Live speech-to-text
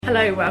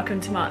Hello, welcome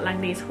to Mark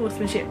Langley's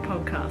Horsemanship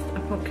Podcast, a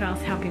podcast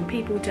helping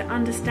people to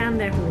understand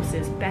their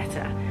horses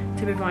better,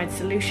 to provide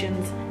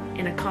solutions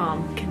in a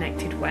calm,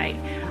 connected way.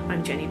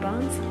 I'm Jenny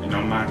Barnes. And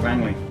I'm Mark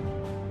Langley.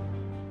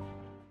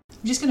 I'm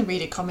just going to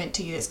read a comment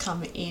to you that's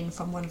come in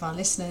from one of our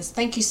listeners.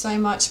 Thank you so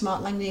much,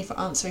 Mark Langley, for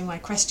answering my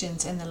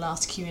questions in the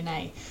last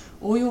Q&A.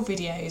 All your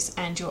videos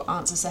and your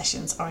answer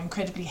sessions are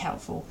incredibly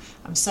helpful.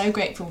 I'm so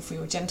grateful for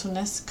your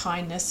gentleness,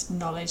 kindness,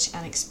 knowledge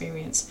and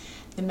experience.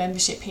 The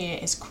membership here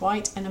is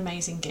quite an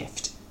amazing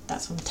gift.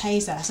 That's from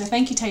Taser. So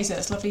thank you, Taser.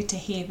 It's lovely to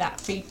hear that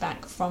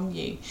feedback from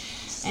you.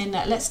 And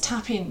let's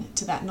tap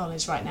into that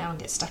knowledge right now and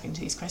get stuck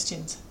into these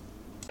questions.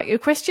 Your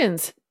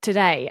questions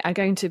today are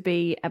going to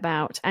be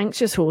about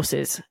anxious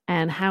horses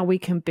and how we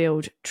can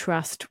build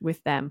trust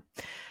with them.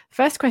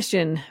 First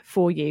question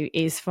for you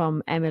is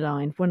from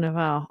Emmeline, one of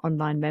our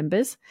online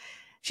members.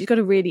 She's got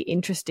a really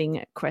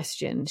interesting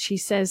question. She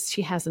says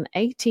she has an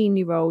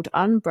 18-year-old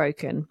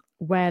unbroken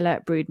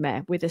Whaler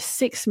broodmare with a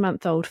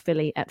 6-month-old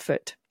filly at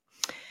foot.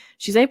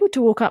 She's able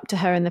to walk up to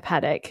her in the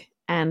paddock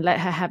and let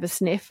her have a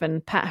sniff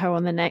and pat her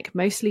on the neck,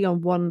 mostly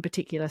on one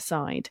particular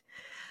side.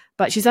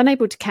 But she's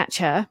unable to catch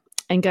her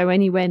and go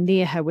anywhere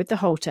near her with the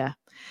halter.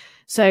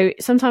 So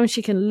sometimes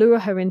she can lure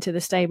her into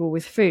the stable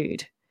with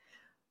food.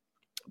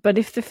 But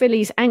if the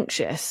filly's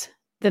anxious,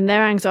 then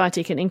their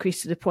anxiety can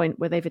increase to the point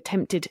where they've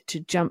attempted to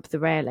jump the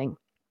railing.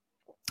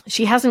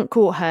 She hasn't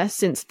caught her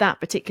since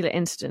that particular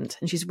incident,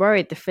 and she's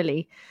worried the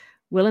filly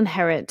will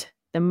inherit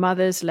the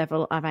mother's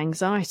level of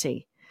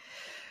anxiety.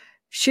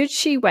 Should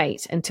she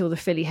wait until the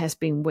filly has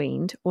been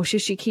weaned, or should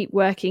she keep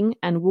working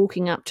and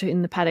walking up to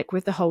in the paddock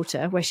with the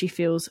halter where she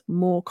feels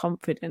more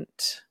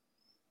confident?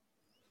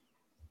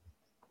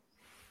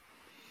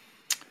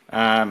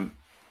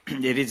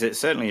 It's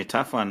certainly a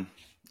tough one,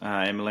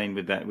 Emmeline,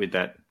 with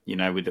that, you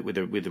know, with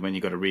when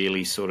you've got a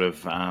really sort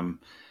of,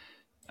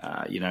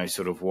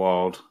 sort of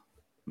wild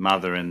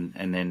mother and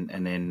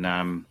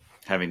then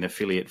having the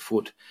filly at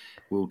foot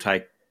will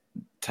take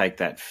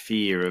that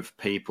fear of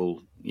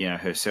people, you know,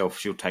 herself.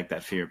 She'll take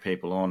that fear of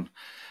people on.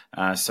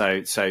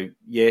 So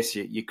yes,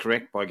 you're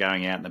correct by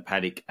going out in the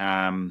paddock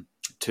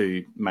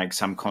to make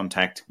some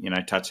contact, you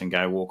know, touch and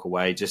go, walk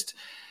away, just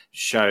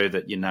show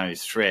that you know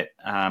threat.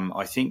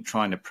 I think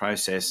trying to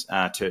process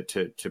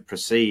to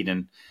proceed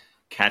and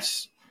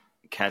catch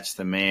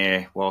the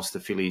mare whilst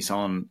the filly's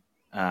on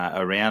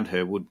around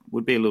her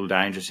would be a little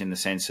dangerous in the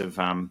sense of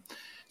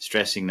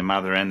stressing the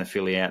mother and the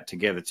filly out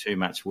together too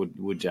much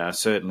would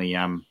certainly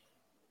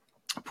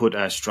put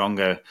a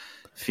stronger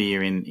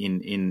fear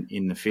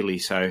in the filly.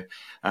 So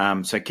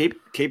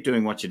keep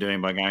doing what you're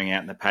doing by going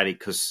out in the paddock,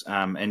 because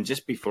and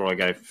just before I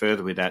go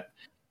further with that,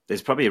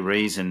 there's probably a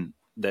reason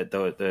that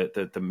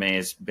the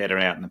mare's better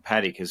out in the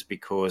paddock is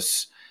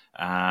because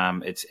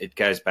it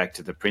goes back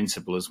to the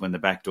principle is when the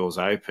back door's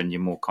open,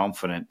 you're more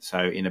confident. So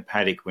in a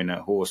paddock, when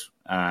a horse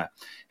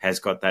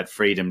has got that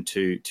freedom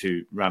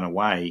to run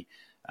away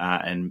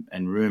and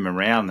room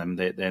around them,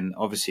 then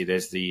obviously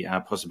there's the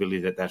possibility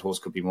that horse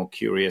could be more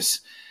curious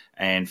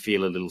and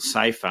feel a little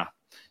safer.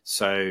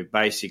 So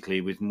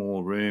basically, with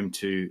more room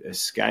to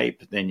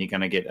escape, then you're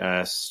going to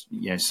get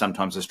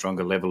sometimes a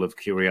stronger level of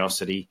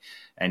curiosity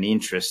and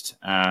interest.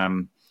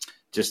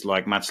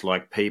 Much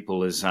like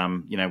people, as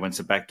once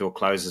the back door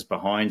closes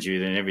behind you,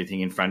 then everything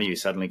in front of you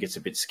suddenly gets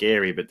a bit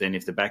scary. But then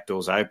if the back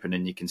door's open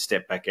and you can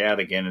step back out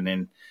again and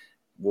then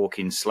walk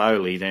in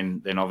slowly,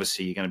 then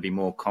obviously you're going to be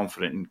more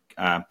confident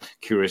and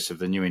curious of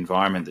the new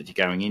environment that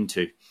you're going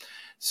into.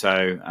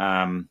 So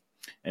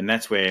and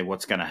that's where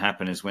what's going to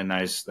happen is when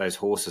those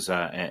horses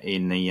are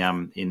in the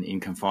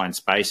in confined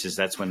spaces,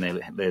 that's when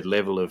their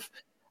level of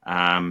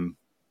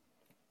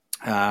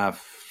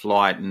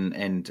flight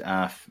and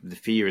the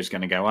fear is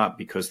going to go up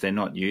because they're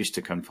not used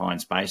to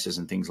confined spaces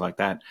and things like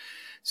that.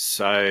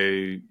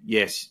 So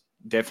yes,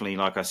 definitely,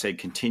 like I said,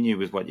 continue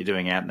with what you're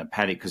doing out in the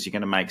paddock because you're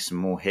going to make some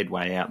more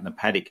headway out in the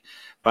paddock.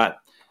 But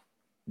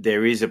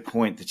there is a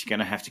point that you're going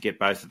to have to get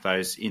both of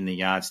those in the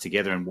yards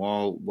together. And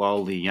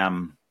while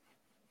the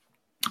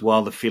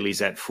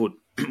filly's at foot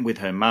with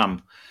her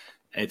mum,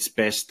 it's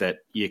best that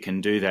you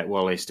can do that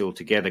while they're still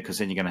together, because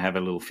then you're going to have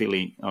a little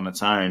filly on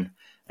its own.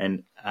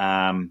 And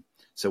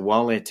so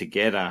while they're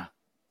together,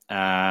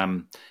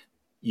 you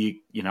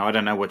know, I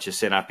don't know what your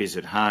setup is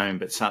at home,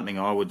 but something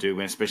I would do,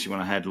 especially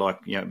when I had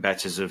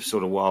batches of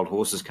sort of wild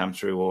horses come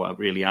through or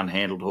really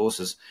unhandled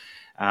horses,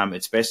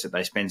 it's best that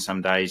they spend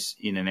some days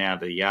in and out of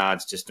the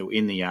yards, just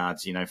in the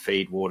yards, you know,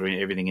 feed, water,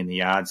 everything in the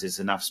yards. There's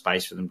enough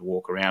space for them to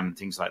walk around and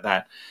things like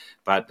that.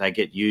 But they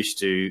get used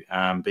to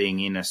being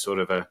in a sort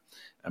of a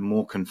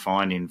more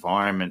confined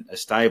environment. A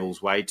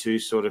stable's way too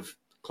sort of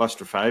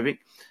claustrophobic,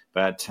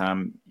 but,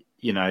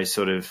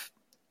 sort of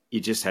you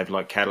just have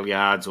like cattle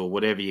yards or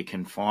whatever you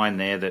can find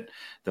there that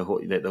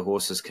the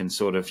horses can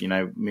sort of,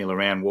 mill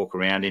around, walk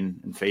around in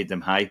and feed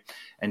them hay.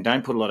 And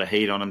don't put a lot of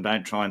heat on them.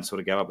 Don't try and sort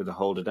of go up with the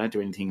halter. Don't do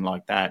anything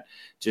like that.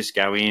 Just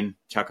go in,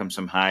 chuck them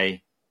some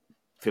hay,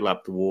 fill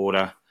up the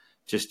water,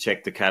 just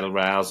check the cattle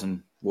rails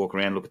and walk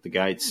around, look at the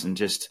gates and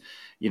just,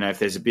 if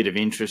there's a bit of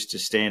interest,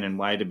 just stand and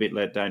wait a bit.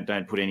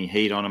 Don't put any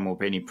heat on them or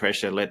any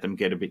pressure. Let them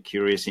get a bit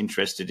curious,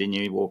 interested in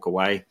you, walk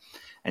away,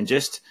 and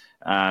just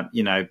go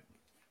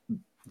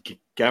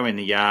in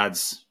the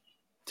yards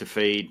to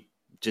feed.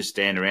 Just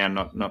stand around,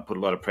 not put a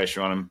lot of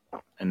pressure on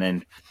them, and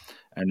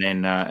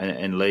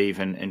then leave,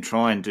 and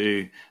try and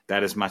do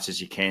that as much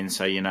as you can.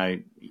 So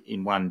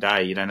in one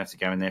day you don't have to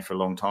go in there for a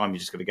long time. You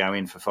just got to go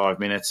in for 5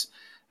 minutes.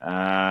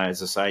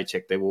 As I say,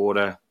 check their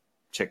water,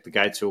 check the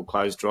gates are all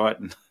closed right,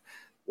 and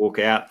walk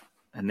out.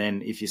 And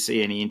then if you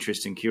see any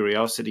interest and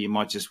curiosity, you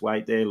might just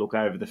wait there, look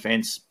over the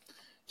fence,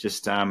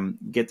 just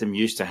get them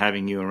used to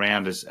having you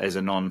around as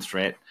a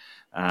non-threat.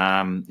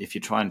 If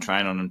you try and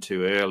train on them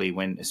too early,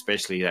 when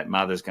especially that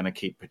mother's going to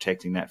keep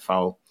protecting that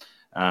foal.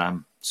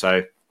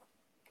 So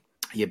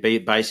you're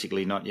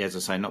basically not, as I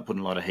say, not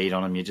putting a lot of heat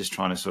on them. You're just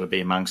trying to sort of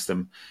be amongst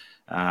them.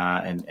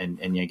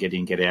 And you get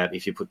in, get out.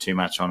 If you put too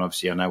much on,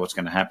 obviously I know what's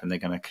going to happen. They're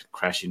going to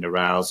crash into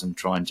rails and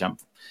try and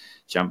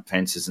jump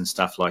fences and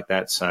stuff like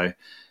that. So,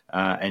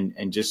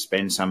 and just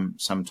spend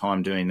some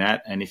time doing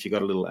that. And if you've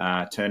got a little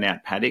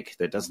turnout paddock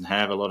that doesn't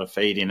have a lot of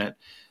feed in it,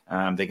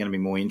 they're going to be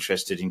more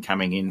interested in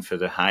coming in for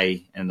the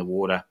hay and the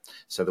water.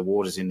 So the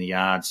water's in the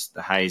yards,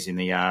 the hay's in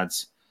the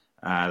yards.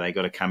 They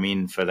got to come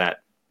in for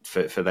that,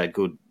 for that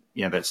good,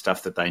 that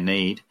stuff that they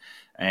need.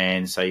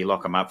 And so you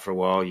lock them up for a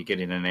while, you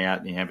get in and out,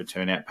 and you have a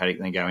turnout paddock,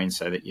 and they go in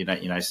so that you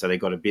don't, so they've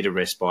got a bit of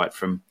respite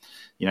from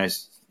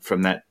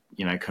that,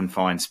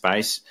 confined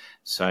space.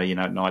 So,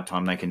 at night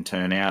time they can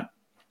turn out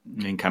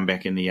and come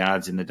back in the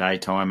yards in the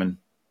daytime, and,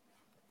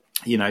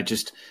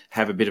 just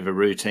have a bit of a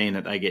routine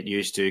that they get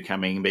used to,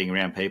 coming and being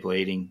around people,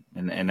 eating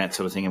and that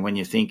sort of thing. And when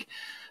you think,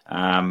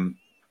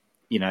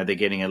 they're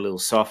getting a little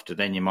softer,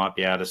 then you might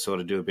be able to sort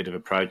of do a bit of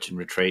approach and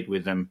retreat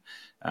with them.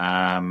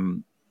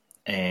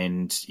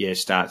 And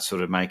start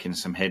sort of making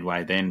some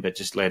headway then, but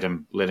just let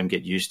them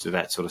get used to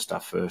that sort of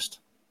stuff first.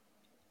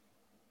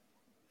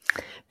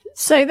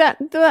 So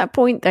that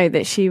point though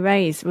that she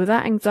raised, could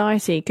that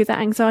anxiety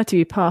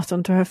be passed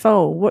on to her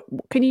foal? What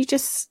can you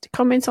just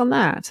comment on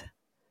that?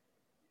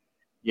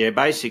 Yeah,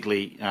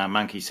 basically,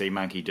 monkey see,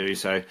 monkey do.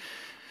 So,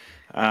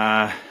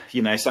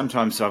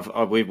 sometimes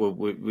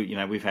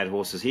we've had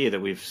horses here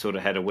that we've sort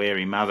of had a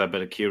wary mother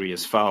but a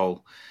curious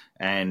foal.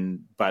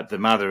 But the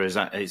mother is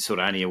sort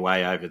of only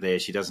away over there.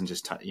 She doesn't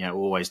just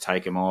always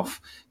take them off.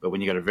 But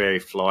when you've got a very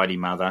flighty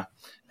mother,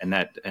 and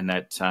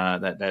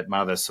that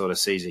mother sort of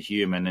sees a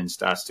human and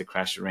starts to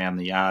crash around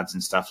the yards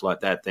and stuff like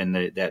that, then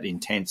that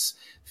intense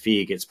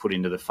fear gets put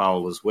into the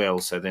foal as well.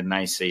 So then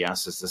they see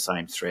us as the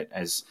same threat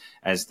as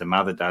the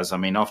mother does. I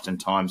mean,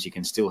 oftentimes you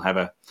can still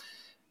have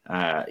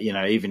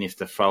even if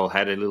the foal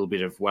had a little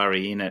bit of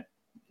worry in it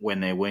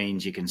when they're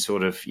weaned, you can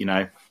sort of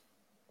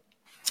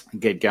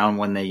get going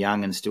when they're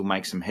young and still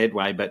make some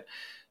headway. But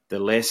the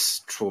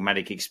less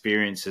traumatic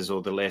experiences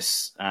or the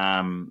less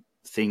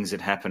things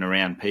that happen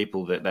around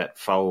people that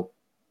foal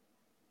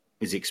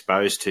is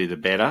exposed to, the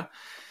better.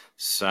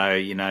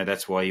 So,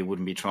 that's why you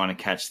wouldn't be trying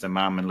to catch the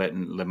mum and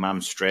letting the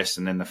mum stress,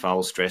 and then the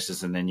foal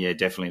stresses, and then,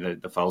 definitely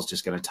the foal's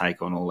just going to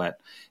take on all that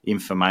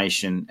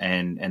information,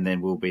 and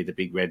then will be the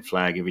big red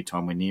flag every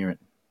time we're near it.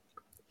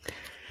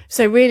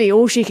 So really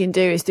all she can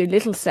do is do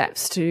little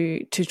steps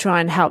to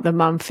try and help the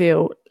mum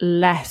feel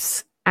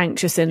less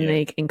anxious in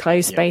the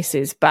enclosed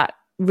spaces. But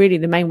really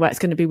the main work's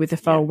going to be with the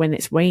foal when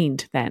it's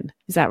weaned then.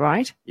 Is that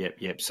right?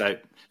 Yep.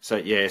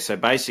 So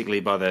basically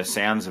by the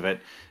sounds of it,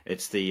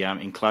 it's the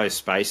enclosed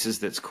spaces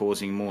that's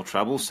causing more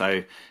trouble.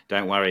 So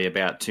don't worry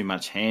about too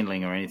much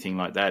handling or anything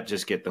like that.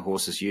 Just get the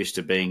horses used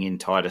to being in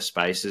tighter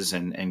spaces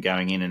and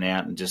going in and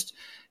out, and just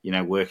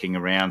working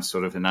around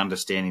sort of and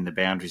understanding the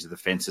boundaries of the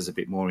fences a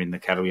bit more in the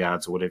cattle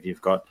yards or whatever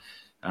you've got.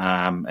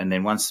 And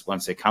then once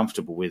they're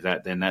comfortable with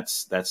that, then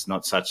that's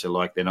not such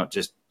they're not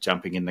just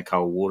jumping in the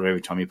cold water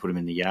every time you put them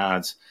in the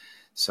yards.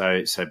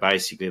 So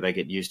basically they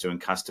get used to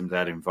and accustomed to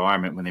that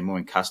environment. When they're more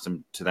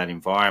accustomed to that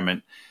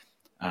environment,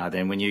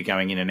 then when you're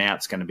going in and out,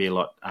 it's going to be a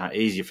lot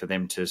easier for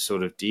them to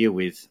sort of deal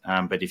with.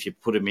 But if you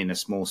put them in a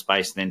small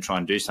space and then try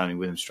and do something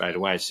with them straight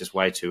away, it's just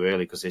way too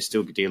early, because they're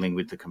still dealing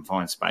with the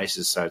confined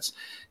spaces. So it's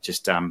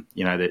just,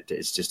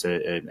 it's just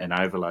an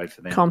overload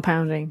for them.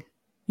 Compounding.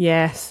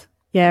 Yes.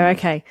 Yeah,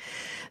 okay.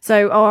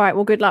 So, all right,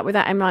 well, good luck with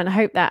that, Emmeline. I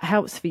hope that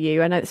helps for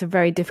you. I know it's a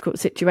very difficult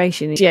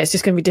situation. Yeah, it's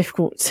just going to be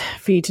difficult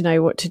for you to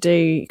know what to do.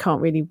 You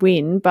can't really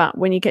win. But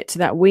when you get to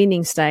that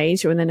weaning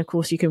stage, and then, of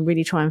course, you can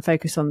really try and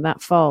focus on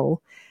that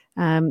foal.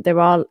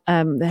 Mark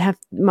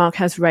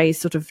has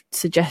raised sort of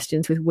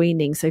suggestions with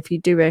weaning. So if you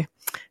do a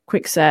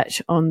quick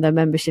search on the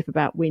membership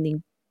about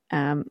weaning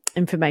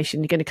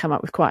information, you're going to come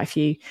up with quite a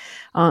few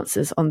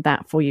answers on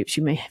that for you, which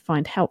you may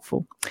find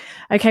helpful.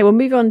 Okay, we'll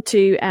move on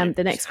to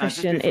the next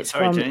question.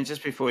 Jenny,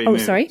 just before you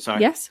move. Sorry.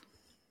 Yes.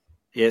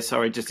 Yeah,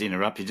 sorry, just to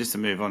interrupt you, just to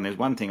move on. There's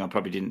one thing I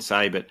probably didn't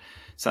say, but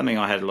something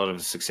I had a lot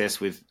of success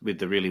with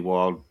the really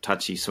wild,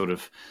 touchy sort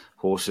of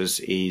horses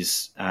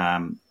is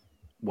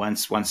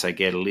once they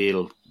get a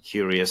little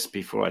curious,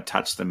 before I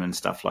touch them and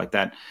stuff like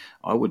that,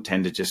 I would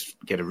tend to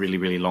just get a really,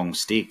 really long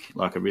stick,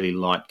 like a really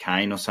light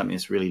cane or something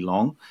that's really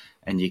long,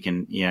 and you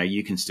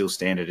can still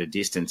stand at a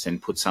distance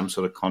and put some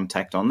sort of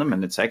contact on them,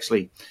 and it's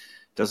actually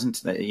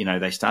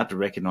they start to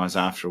recognize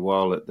after a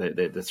while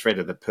that the threat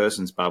of the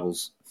person's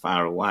bubble's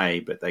far away,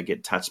 but they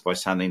get touched by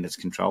something that's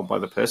controlled by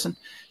the person.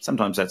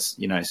 Sometimes that's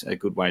a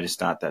good way to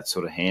start that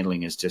sort of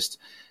handling, is just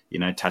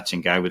touch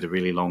and go with a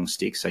really long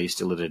stick, so you're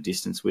still at a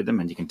distance with them,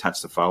 and you can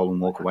touch the foal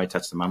and walk away,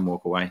 touch the mum,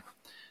 walk away,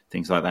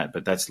 things like that.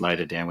 But that's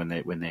later down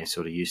when they're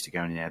sort of used to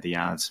going out of the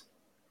yards.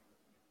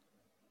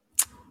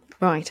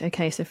 Right,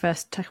 okay, so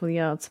first tackle the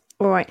yards.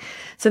 All right,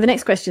 so the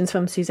next question's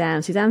from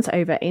Suzanne. Suzanne's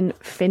over in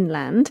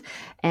Finland,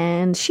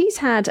 and she's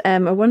had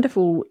a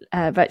wonderful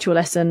virtual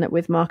lesson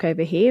with Mark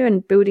over here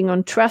and building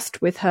on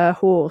trust with her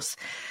horse.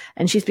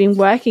 And she's been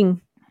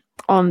working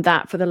on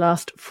that for the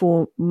last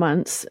 4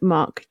 months.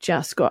 Mark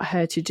just got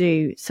her to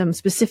do some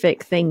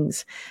specific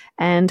things.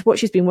 And what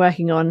she's been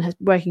working on,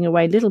 working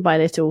away little by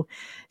little,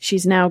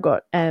 she's now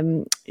got,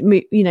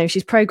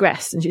 she's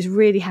progressed and she's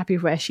really happy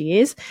where she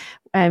is.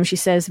 She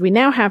says, we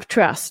now have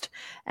trust.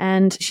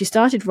 And she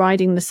started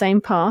riding the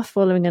same path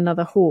following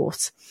another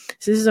horse.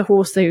 So this is a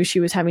horse who she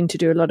was having to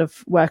do a lot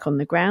of work on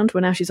the ground.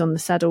 Well, now she's on the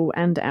saddle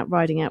and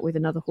riding out with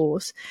another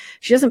horse.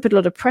 She doesn't put a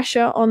lot of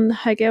pressure on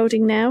her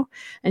gelding now,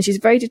 and she's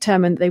very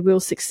determined they will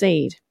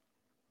succeed.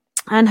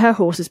 And her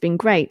horse has been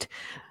great.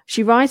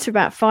 She rides for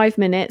about 5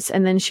 minutes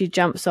and then she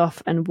jumps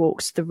off and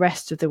walks the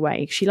rest of the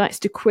way. She likes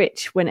to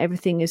quit when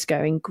everything is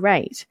going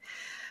great.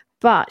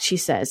 But she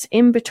says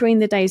in between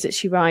the days that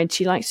she rides,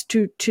 she likes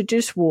to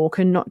just walk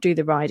and not do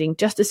the riding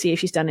just to see if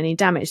she's done any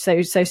damage.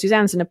 So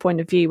Suzanne's in a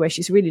point of view where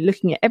she's really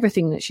looking at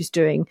everything that she's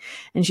doing,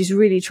 and she's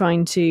really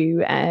trying to,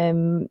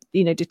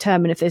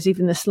 determine if there's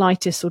even the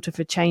slightest sort of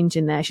a change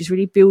in there. She's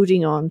really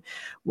building on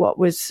what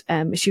was,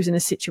 she was in a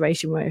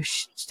situation where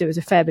there was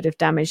a fair bit of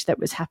damage that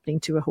was happening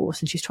to a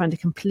horse, and she's trying to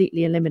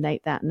completely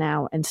eliminate that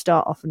now and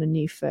start off on a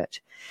new foot.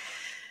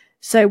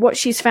 So what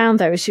she's found,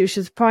 though, is she was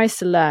surprised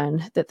to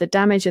learn that the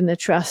damage and the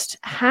trust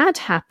had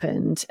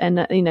happened.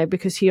 And,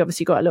 because he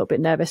obviously got a little bit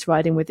nervous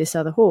riding with this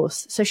other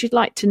horse. So she'd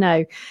like to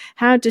know,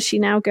 how does she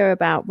now go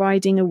about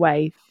riding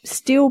away,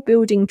 still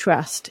building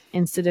trust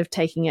instead of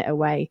taking it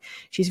away?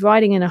 She's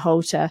riding in a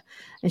halter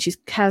and she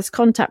has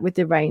contact with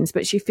the reins,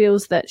 but she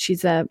feels that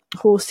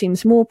horse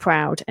seems more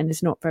proud and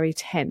is not very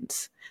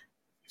tense.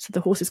 So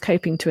the horse is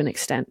coping to an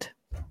extent.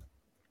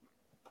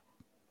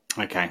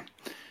 Okay.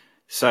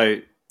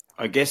 So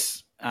I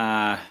guess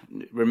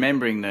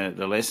remembering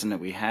the lesson that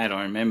we had,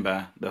 I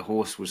remember the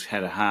horse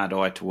had a hard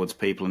eye towards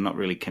people and not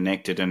really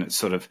connected, and it's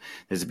sort of,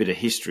 there's a bit of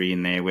history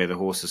in there where the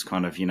horse is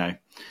kind of, it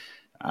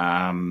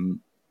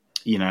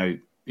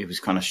was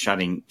kind of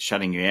shutting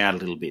you out a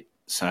little bit.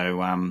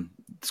 So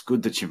it's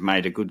good that you've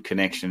made a good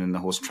connection and the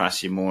horse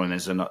trusts you more, and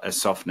there's a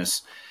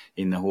softness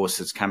in the horse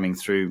that's coming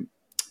through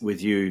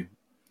with you.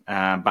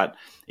 But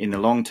in the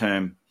long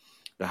term,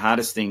 the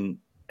hardest thing.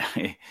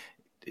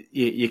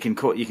 You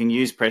can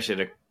use pressure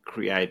to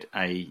create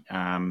a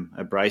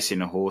brace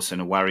in a horse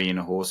and a worry in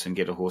a horse and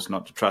get a horse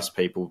not to trust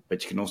people,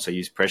 but you can also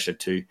use pressure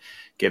to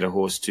get a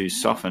horse to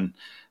soften.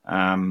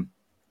 So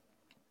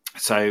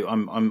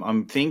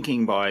I'm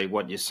thinking by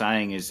what you're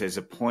saying is there's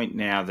a point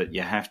now that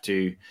you have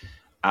to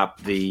up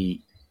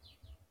the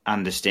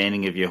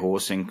understanding of your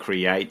horse and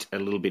create a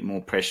little bit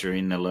more pressure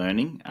in the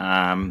learning.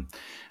 I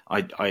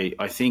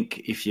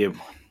think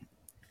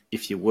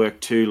if you work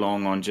too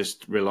long on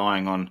just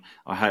relying on,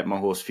 I hope my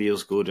horse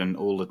feels good and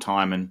all the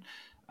time, and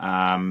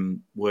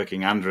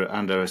working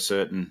under a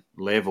certain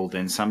level,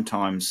 then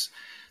sometimes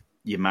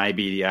you may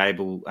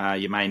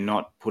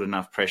not put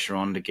enough pressure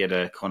on to get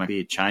a kind of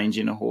clear change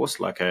in a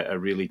horse, like a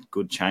really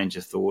good change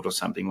of thought or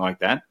something like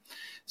that.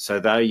 So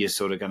though you're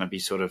sort of going to be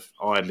sort of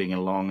idling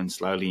along and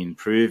slowly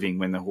improving,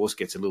 when the horse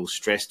gets a little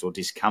stressed or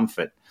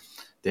discomfort,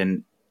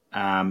 then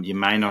you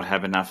may not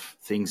have enough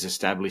things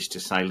established to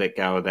say, let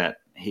go of that.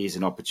 Here's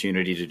an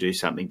opportunity to do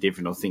something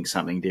different or think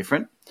something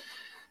different.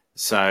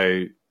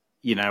 So,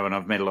 and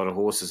I've met a lot of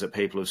horses that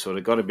people have sort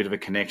of got a bit of a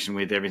connection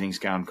with, everything's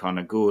going kind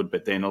of good,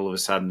 but then all of a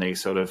sudden they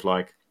sort of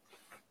like,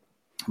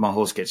 my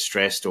horse gets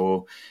stressed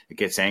or it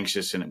gets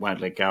anxious and it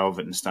won't let go of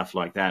it and stuff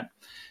like that.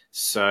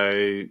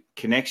 So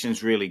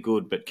connection's really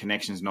good, but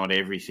connection's not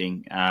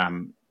everything.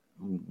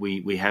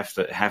 We have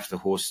to have the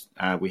horse,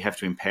 we have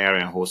to empower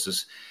our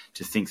horses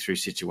to think through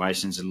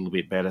situations a little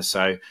bit better.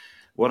 So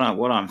what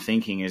I'm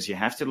thinking is you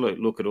have to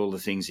look at all the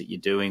things that you're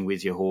doing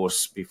with your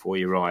horse before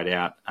you ride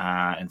out,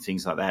 and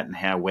things like that, and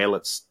how well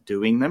it's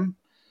doing them.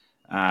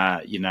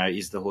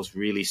 Is the horse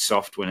really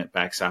soft when it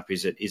backs up?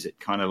 Is it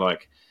kind of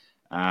like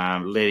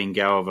letting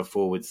go of a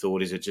forward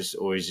thought? Is it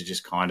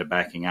just kind of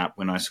backing up?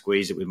 When I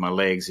squeeze it with my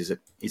legs, is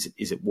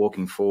it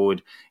walking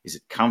forward? Is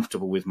it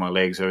comfortable with my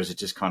legs, or is it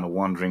just kind of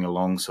wandering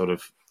along, sort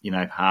of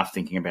half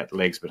thinking about the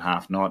legs but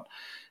half not?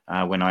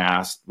 When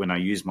I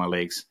use my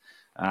legs.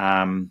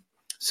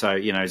 So,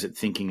 is it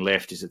thinking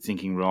left? Is it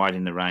thinking right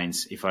in the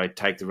reins? If I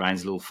take the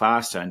reins a little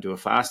faster and do a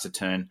faster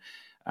turn,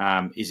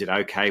 is it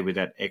okay with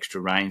that extra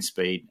rein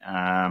speed?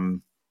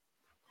 Can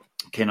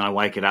I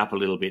wake it up a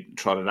little bit,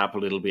 trot it up a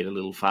little bit, a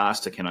little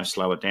faster? Can I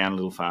slow it down a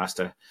little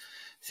faster?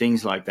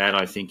 things like that,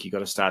 I think you've got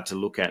to start to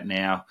look at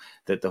now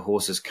that the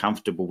horse is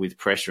comfortable with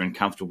pressure and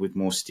comfortable with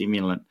more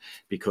stimulant.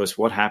 Because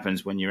what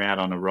happens when you're out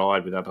on a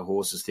ride with other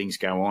horses, things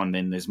go on,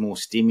 then there's more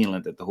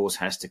stimulant that the horse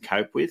has to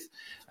cope with.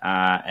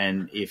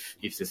 And if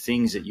the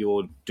things that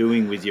you're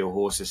doing with your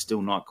horse are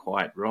still not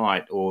quite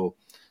right, or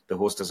the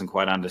horse doesn't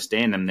quite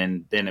understand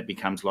them, then it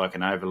becomes like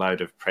an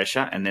overload of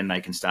pressure, and then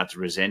they can start to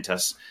resent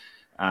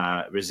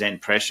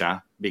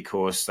pressure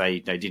because they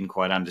didn't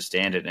quite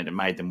understand it and it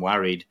made them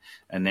worried,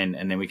 and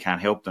then we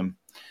can't help them.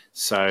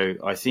 So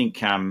I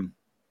think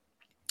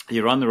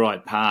you're on the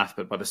right path,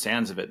 but by the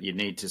sounds of it, you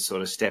need to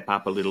sort of step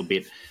up a little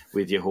bit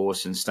with your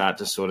horse and start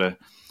to sort of,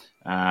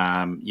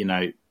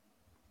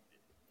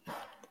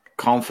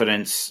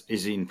 confidence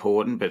is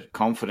important, but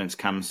confidence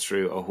comes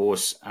through a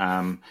horse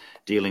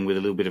dealing with a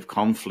little bit of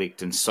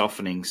conflict and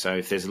softening. So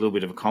if there's a little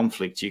bit of a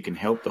conflict, you can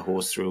help the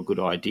horse through a good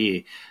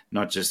idea,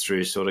 not just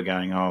through sort of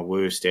going, oh,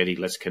 we're steady,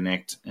 let's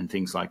connect, and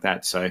things like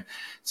that. So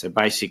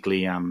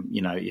basically,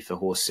 if the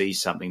horse sees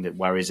something that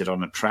worries it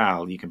on a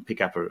trail, you can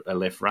pick up a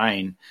left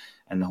rein,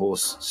 and the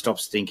horse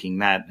stops thinking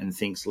that and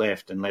thinks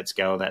left and lets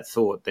go of that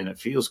thought. Then it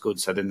feels good.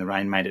 So then the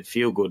rein made it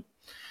feel good.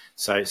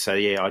 So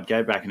yeah, I'd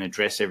go back and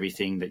address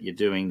everything that you're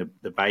doing,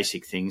 the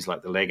basic things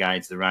like the leg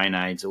aids, the rein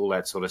aids, all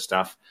that sort of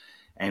stuff,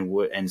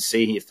 and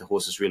see if the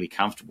horse is really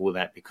comfortable with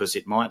that, because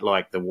it might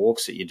like the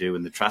walks that you do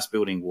and the trust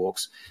building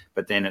walks,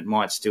 but then it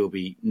might still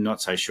be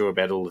not so sure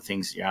about all the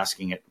things that you're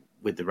asking it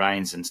with the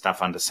reins and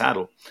stuff under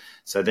saddle.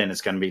 So then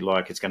it's going to be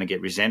like it's going to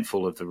get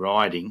resentful of the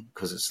riding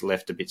because it's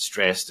left a bit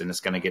stressed, and it's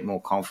going to get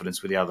more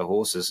confidence with the other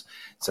horses.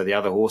 So the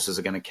other horses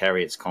are going to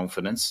carry its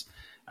confidence,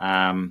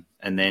 and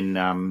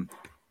then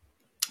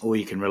all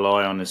you can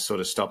rely on is sort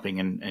of stopping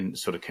and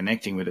sort of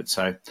connecting with it.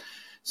 So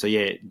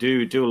yeah,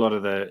 do a lot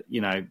of the,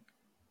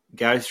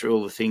 go through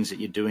all the things that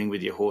you're doing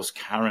with your horse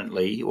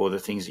currently, or the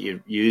things that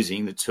you're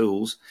using, the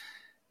tools,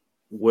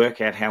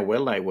 work out how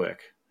well they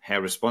work, how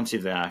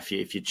responsive they are.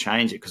 If you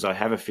change it, because I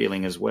have a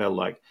feeling as well,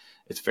 like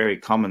it's very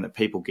common that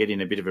people get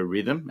in a bit of a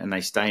rhythm and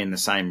they stay in the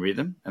same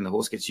rhythm, and the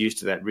horse gets used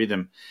to that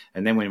rhythm.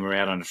 And then when we're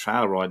out on a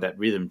trail ride, that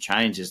rhythm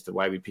changes, the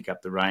way we pick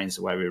up the reins,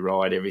 the way we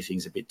ride,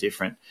 everything's a bit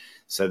different.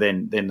 So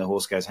then the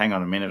horse goes, hang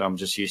on a minute, I'm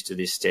just used to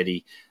this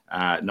steady,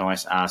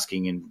 nice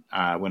asking.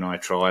 And when I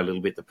try a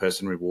little bit, the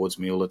person rewards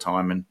me all the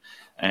time.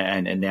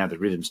 And now the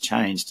rhythm's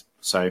changed.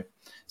 So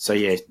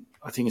yeah,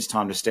 I think it's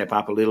time to step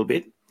up a little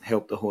bit,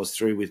 help the horse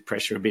through with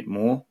pressure a bit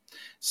more,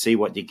 see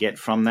what you get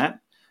from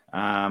that.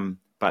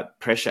 But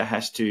pressure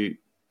has to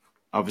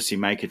obviously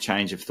make a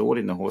change of thought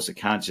in the horse. It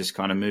can't just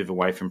kind of move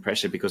away from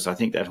pressure, because I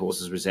think that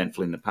horse is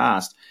resentful in the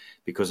past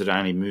because it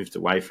only moved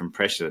away from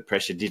pressure. The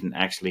pressure didn't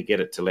actually get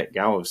it to let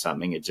go of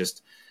something. It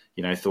just,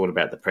 thought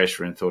about the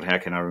pressure and thought, how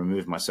can I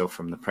remove myself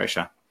from the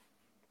pressure?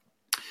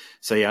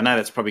 So, yeah, I know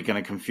that's probably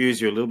going to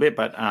confuse you a little bit,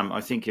 but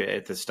I think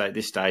at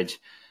this stage,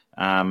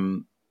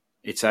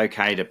 it's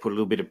okay to put a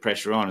little bit of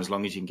pressure on, as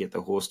long as you can get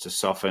the horse to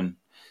soften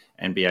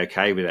and be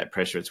okay with that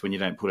pressure. It's when you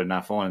don't put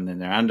enough on and then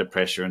they're under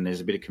pressure and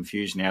there's a bit of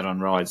confusion out on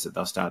rides that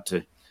they'll start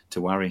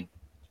to worry.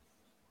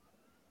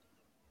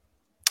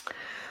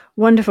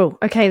 Wonderful.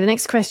 Okay, the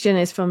next question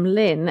is from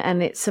Lynn,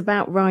 and it's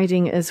about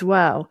riding as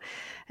well.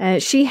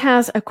 She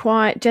has a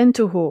quiet,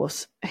 gentle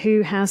horse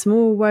who has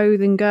more woe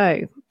than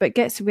go, but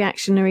gets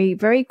reactionary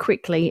very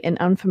quickly in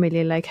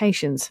unfamiliar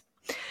locations.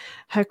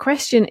 Her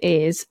question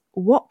is,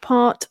 what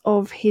part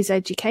of his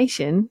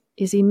education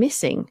is he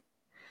missing?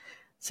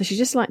 So she'd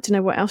just like to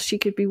know what else she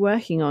could be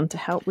working on to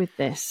help with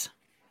this.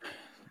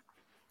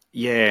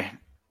 Yeah,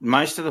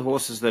 most of the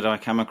horses that I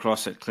come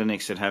across at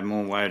clinics that have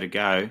more woe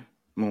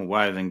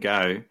than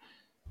go,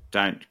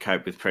 don't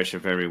cope with pressure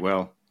very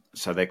well.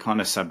 So they're kind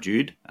of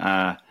subdued.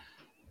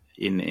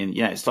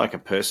 It's like a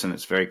person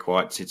that's very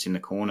quiet, sits in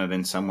the corner,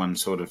 then someone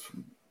sort of,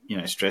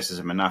 stresses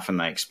them enough and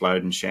they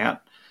explode and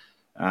shout.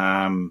 They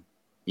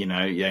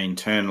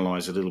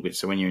internalize a little bit.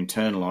 So when you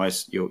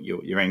internalize,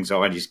 your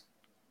anxiety's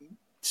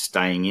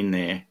staying in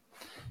there,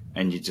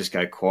 and you just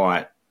go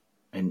quiet,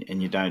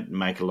 and you don't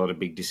make a lot of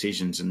big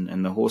decisions.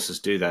 And the horses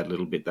do that a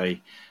little bit.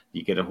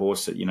 You get a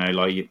horse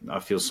that, I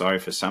feel sorry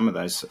for some of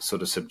those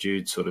sort of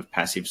subdued, sort of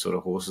passive sort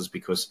of horses,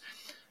 because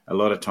a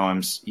lot of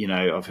times,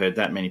 I've heard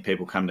that many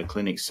people come to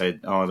clinics say,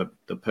 oh,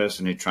 the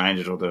person who trained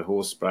it or the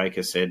horse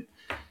breaker said,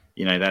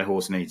 that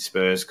horse needs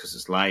spurs because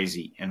it's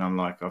lazy. And I'm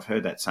like, I've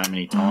heard that so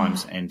many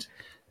times, and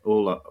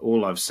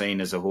all I've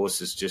seen is a horse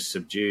that's just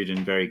subdued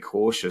and very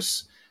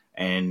cautious,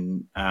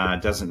 and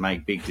doesn't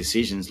make big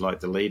decisions like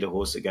the leader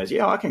horse that goes,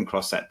 yeah, I can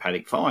cross that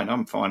paddock fine.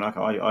 I'm fine. I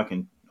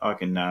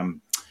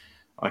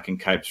can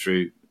cope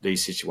through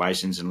these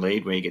situations and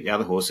lead. Where you get the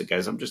other horse that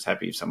goes, I'm just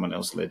happy if someone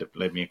else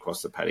led me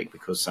across the paddock,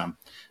 because I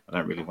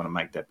don't really want to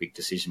make that big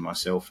decision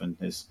myself. And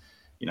there's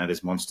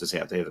monsters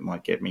out there that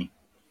might get me.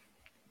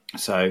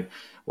 So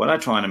what I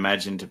try and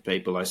imagine to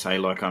people, I say,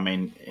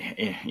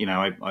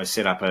 I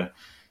set up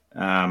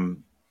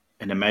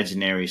an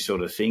imaginary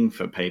sort of thing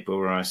for people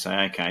where I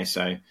say, okay,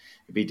 so it'd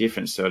be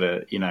different sort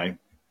of,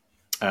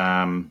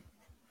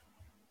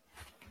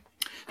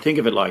 think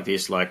of it like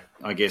this, like,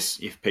 I guess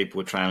if people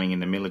were training in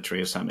the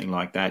military or something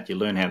like that, you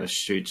learn how to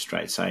shoot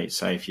straight. Say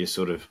if you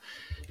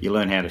you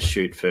learn how to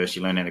shoot first,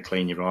 you learn how to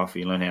clean your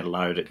rifle, you learn how to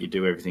load it, you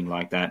do everything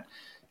like that.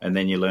 And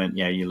then you're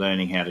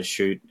learning how to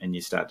shoot, and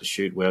you start to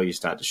shoot well, you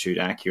start to shoot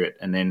accurate.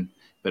 And then,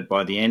 but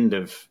by the end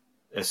of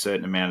a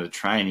certain amount of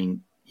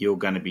training, you're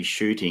going to be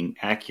shooting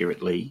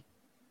accurately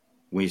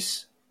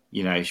with,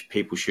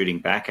 people shooting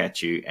back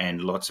at you,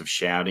 and lots of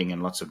shouting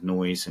and lots of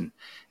noise, and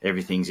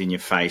everything's in your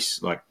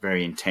face, like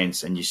very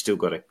intense. And you still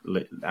got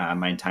to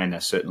maintain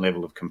a certain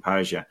level of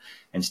composure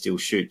and still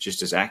shoot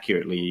just as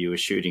accurately you were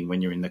shooting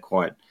when you're in the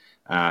quiet,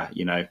 on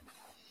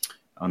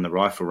the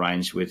rifle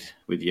range with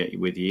your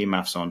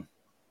earmuffs on.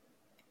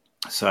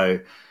 So,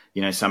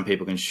 some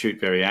people can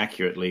shoot very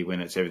accurately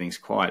when everything's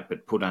quiet,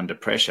 but put under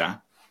pressure,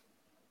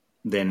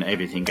 then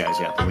everything goes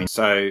out the window.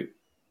 So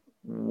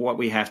what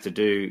we have to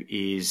do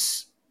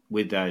is,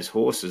 with those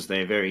horses,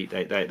 they're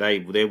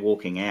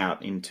walking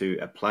out into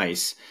a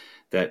place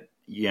that,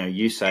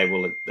 you say,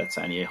 well, that's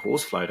only a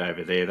horse float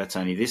over there, that's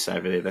only this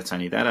over there, that's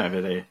only that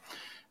over there.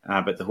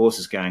 But the horse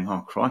is going, oh,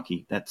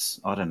 crikey,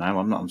 I don't know,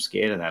 I'm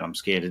scared of that, I'm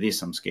scared of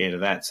this, I'm scared of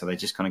that. So they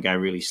just kind of go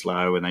really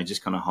slow, and they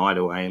just kind of hide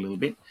away a little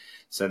bit.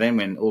 So then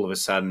when all of a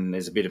sudden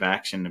there's a bit of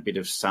action, a bit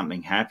of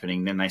something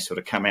happening, then they sort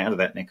of come out of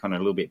that, and they're kind of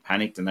a little bit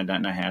panicked, and they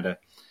don't know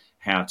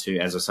how to,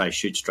 as I say,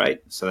 shoot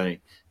straight. So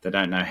they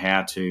don't know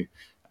how to,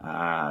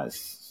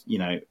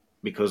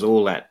 because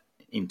all that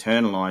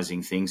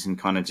internalizing things and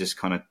kind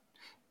of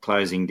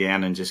closing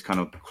down and just kind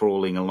of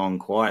crawling along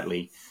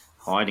quietly,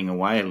 hiding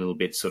away a little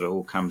bit, sort of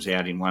all comes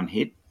out in one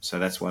hit. So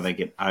that's why they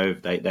get over.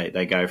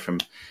 They go from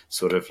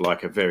sort of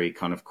like a very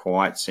kind of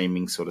quiet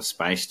seeming sort of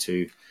space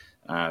to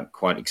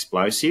quite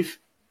explosive.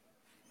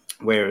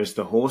 Whereas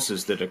the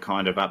horses that are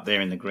kind of up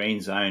there in the green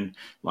zone,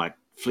 like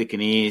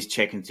flicking ears,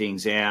 checking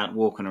things out,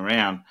 walking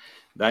around,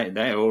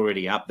 they're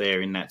already up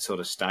there in that sort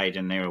of state,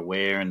 and they're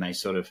aware, and they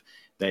sort of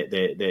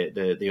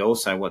they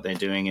also, what they're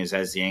doing is,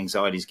 as the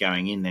anxiety's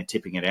going in, they're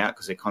tipping it out,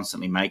 because they're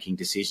constantly making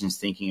decisions,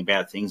 thinking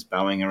about things,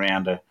 bowing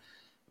around a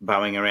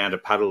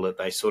puddle that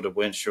they sort of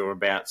weren't sure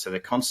about. So they're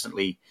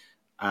constantly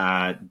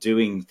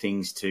doing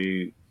things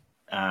to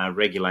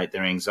regulate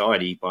their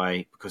anxiety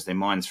because their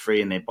mind's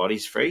free and their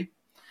body's free.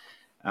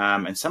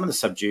 And some of the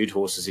subdued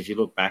horses, if you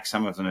look back,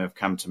 some of them have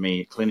come to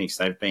me at clinics.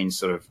 They've been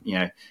sort of,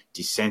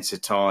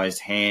 desensitized,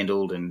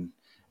 handled, and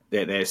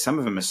some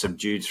of them are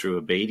subdued through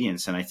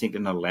obedience, and they think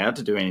they're not allowed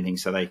to do anything.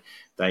 So they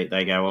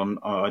go, well,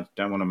 I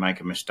don't want to make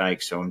a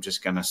mistake, so I'm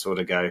just going to sort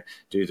of go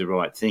do the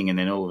right thing. And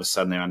then all of a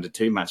sudden they're under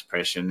too much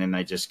pressure, and then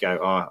they just go,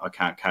 oh, I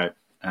can't cope.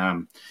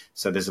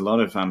 So there's a lot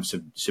of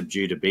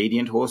subdued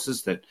obedient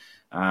horses that,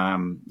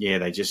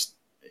 they just,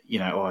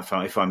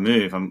 if I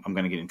move, I'm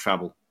going to get in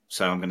trouble.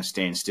 So I'm going to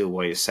stand still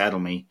while you saddle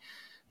me.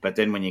 But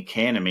then when you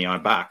canter me, I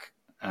buck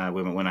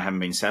when I haven't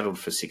been saddled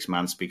for 6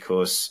 months,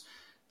 because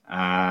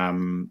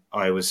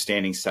I was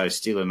standing so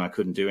still and I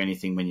couldn't do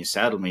anything when you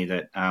saddled me,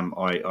 that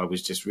I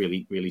was just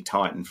really, really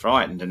tight and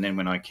frightened. And then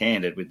when I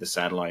cantered with the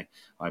saddle,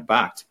 I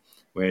bucked.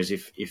 Whereas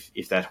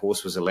if that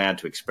horse was allowed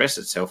to express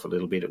itself a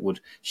little bit, it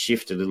would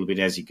shift a little bit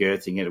as you're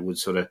girthing it. It would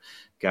sort of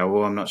go,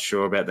 oh, I'm not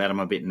sure about that, I'm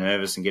a bit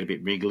nervous, and get a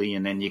bit wriggly,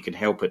 and then you could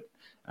help it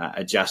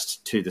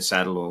adjust to the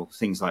saddle or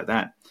things like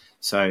that.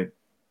 So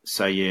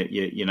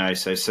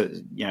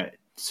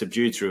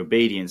subdued through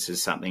obedience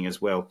is something as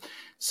well.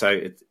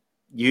 So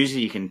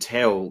usually you can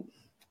tell,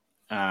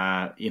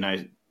 I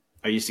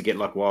used to get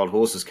like wild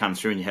horses come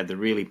through, and you had the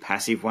really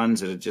passive ones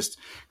that are just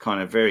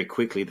kind of very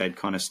quickly, they'd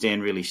kind of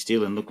stand really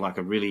still and look like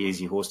a really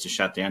easy horse to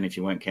shut down if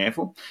you weren't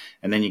careful.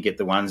 And then you get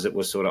the ones that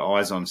were sort of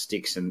eyes on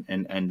sticks, and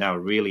they were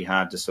really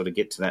hard to sort of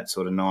get to that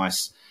sort of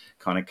nice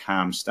kind of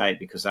calm state,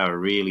 because they were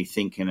really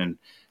thinking and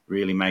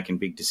really making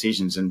big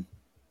decisions. And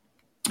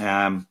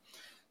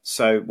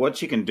so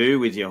what you can do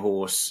with your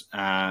horse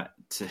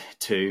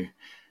to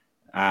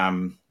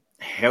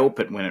help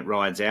it when it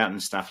rides out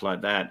and stuff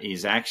like that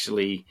is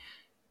actually,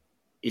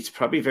 it's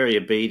probably very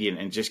obedient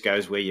and just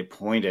goes where you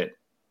point it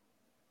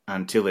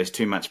until there's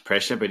too much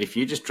pressure. But if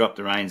you just drop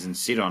the reins and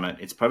sit on it,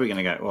 it's probably going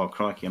to go, oh,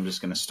 crikey, I'm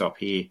just going to stop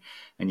here.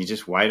 And you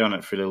just wait on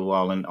it for a little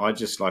while. And I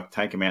just like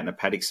take them out in a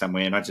paddock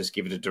somewhere, and I just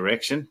give it a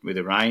direction with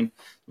a rein,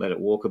 let it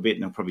walk a bit,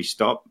 and I'll probably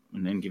stop,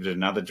 and then give it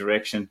another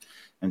direction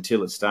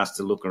until it starts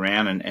to look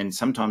around. And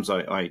sometimes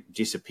I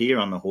disappear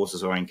on the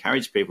horses, or I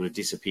encourage people to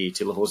disappear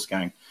till the horse is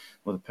going,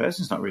 well, the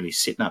person's not really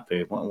sitting up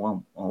there.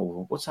 Well,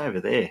 what's over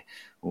there?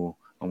 Or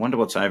I wonder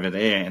what's over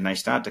there. And they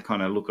start to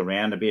kind of look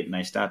around a bit, and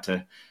they start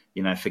to,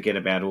 forget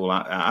about all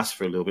us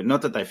for a little bit.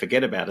 Not that they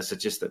forget about us,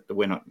 it's just that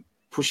we're not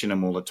pushing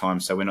them all the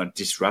time, so we're not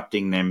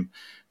disrupting them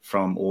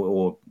from,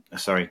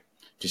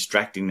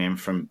 distracting them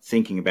from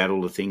thinking about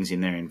all the things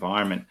in their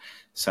environment.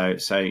 So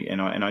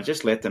I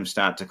just let them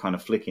start to kind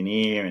of flick an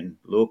ear and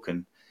look,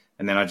 and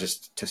then I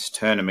just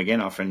turn them again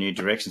off a new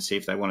direction, see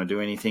if they want to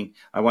do anything.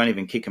 I won't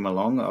even kick them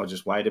along. I'll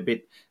just wait a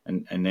bit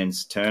and then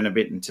turn a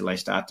bit until they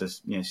start to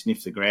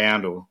sniff the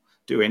ground or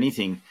do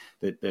anything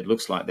that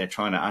looks like they're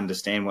trying to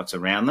understand what's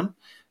around them,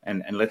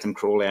 and let them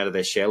crawl out of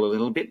their shell a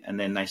little bit, and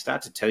then they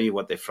start to tell you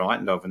what they're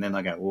frightened of, and then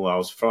they go, well, I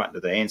was frightened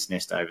of the ant's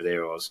nest over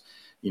there, or I was,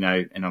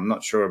 and I'm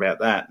not sure about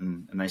that,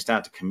 and they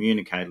start to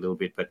communicate a little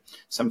bit. But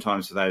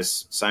sometimes for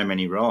those so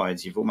many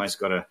rides, you've almost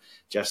got to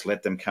just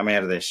let them come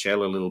out of their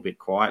shell a little bit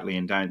quietly,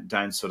 and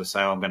don't sort of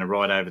say, oh, I'm going to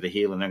ride over the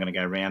hill and I'm going to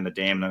go around the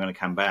dam and I'm going to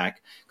come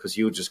back, because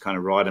you'll just kind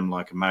of ride them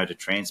like a motor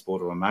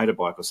transport or a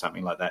motorbike or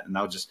something like that, and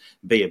they'll just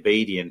be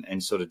obedient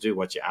and sort of do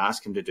what you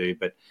ask them to do.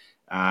 But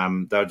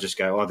they'll just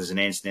go, oh, there's an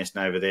ant's nest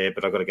over there,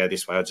 but I've got to go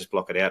this way. I'll just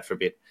block it out for a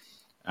bit.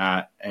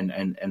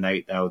 And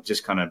they'll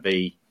just kind of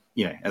be,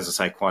 as I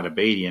say, quite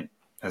obedient,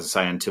 as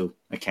I say, until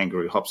a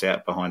kangaroo hops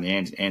out behind the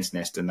ant's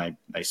nest and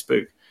they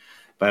spook.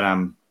 But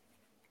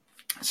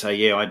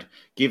I'd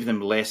give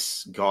them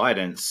less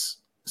guidance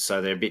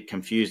so they're a bit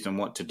confused on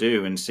what to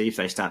do, and see if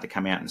they start to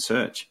come out and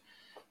search.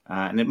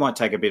 And it might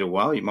take a bit of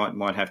while. You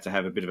might have to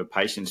have a bit of a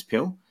patience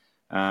pill.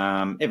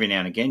 Every now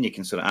and again, you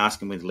can sort of ask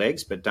them with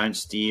legs, but don't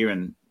steer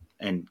and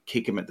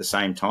kick them at the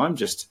same time.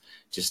 Just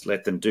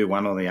let them do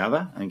one or the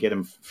other, and get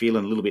them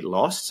feeling a little bit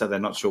lost, so they're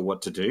not sure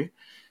what to do.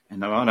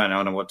 And I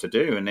don't know what to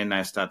do. And then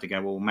they start to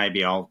go, well,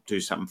 maybe I'll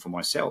do something for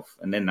myself.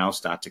 And then they'll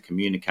start to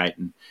communicate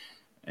and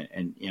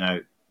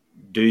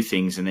do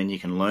things, and then you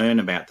can learn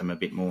about them a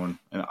bit more. And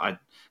I,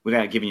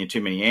 without giving you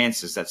too many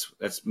answers,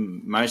 that's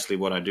mostly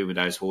what I do with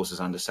those horses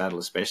under saddle,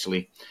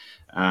 especially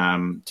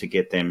to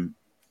get them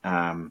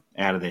out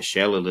of their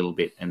shell a little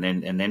bit. And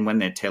then when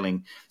they're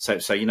telling, so they're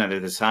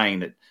saying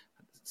that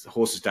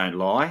horses don't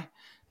lie.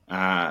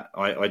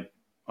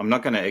 I'm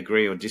not going to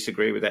agree or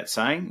disagree with that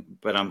saying,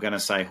 but I'm going to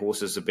say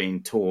horses are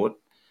being taught,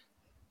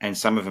 and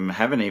some of them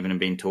haven't even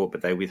been taught,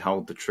 but they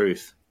withhold the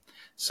truth.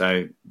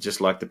 So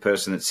just like the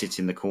person that sits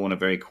in the corner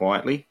very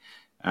quietly,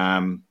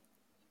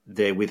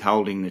 they're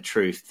withholding the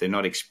truth. They're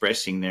not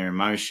expressing their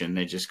emotion.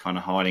 They're just kind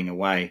of hiding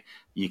away.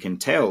 You can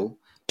tell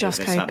just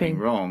there's something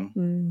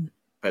wrong,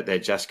 but they're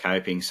just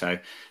coping. So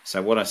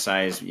what I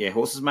say is,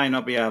 horses may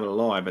not be able to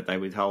lie, but they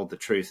withhold the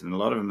truth. And a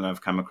lot of them that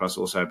I've come across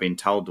also have been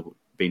taught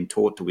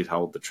to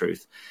withhold the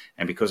truth.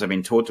 And because I've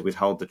been taught to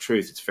withhold the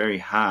truth, it's very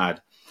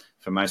hard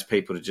for most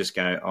people to just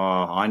go, oh,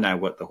 I know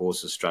what the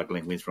horse is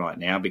struggling with right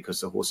now,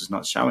 because the horse is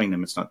not showing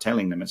them, it's not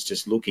telling them, it's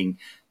just looking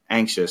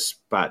anxious,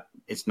 but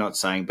it's not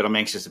saying, but I'm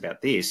anxious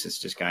about this. It's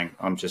just going,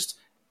 I'm just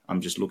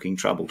looking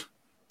troubled.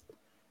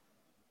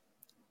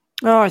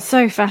 Oh, it's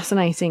so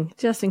fascinating.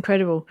 Just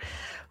incredible.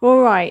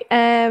 All right.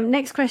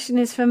 Next question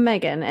is from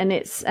Megan, and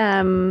it's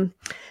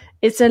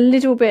a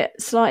little bit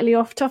slightly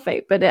off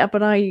topic, but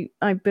I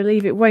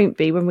believe it won't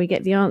be when we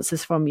get the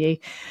answers from you.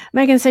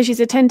 Megan says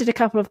she's attended a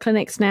couple of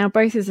clinics now,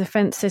 both as a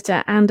fence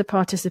sitter and a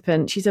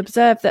participant. She's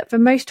observed that for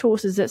most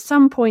horses at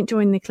some point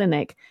during the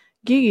clinic,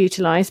 you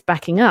utilise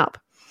backing up.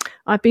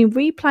 I've been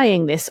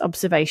replaying this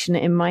observation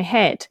in my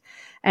head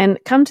and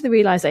come to the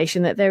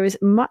realisation that there is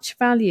much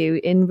value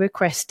in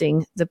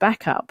requesting the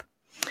backup.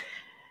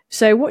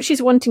 So what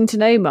she's wanting to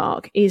know,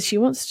 Mark, is she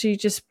wants to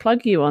just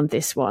plug you on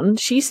this one.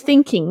 She's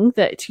thinking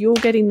that you're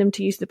getting them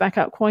to use the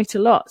backup quite a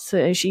lot.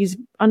 So she's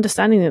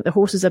understanding that the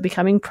horses are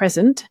becoming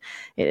present.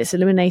 It's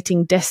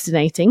eliminating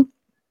destinating.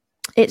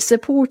 It's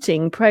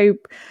supporting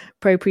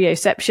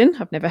proprioception.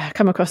 I've never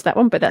come across that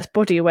one, but that's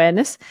body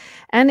awareness.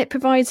 And it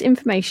provides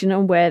information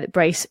on where the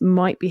brace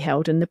might be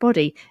held in the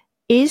body.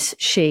 Is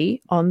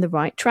she on the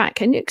right track?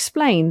 Can you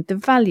explain the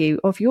value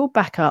of your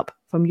backup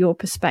from your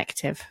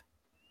perspective?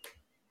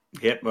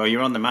 Yep, well,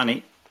 you're on the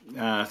money.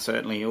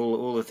 Certainly,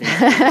 all the things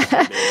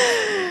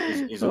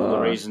is all the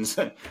reasons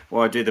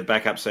why I do the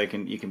backup, so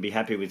you can be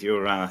happy with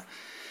your.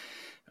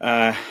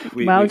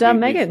 Well done,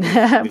 Megan.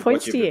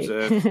 Points to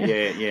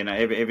you.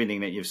 Everything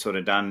that you've sort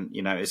of done,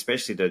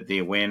 especially the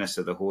awareness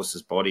of the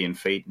horse's body and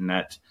feet and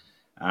that,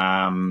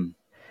 and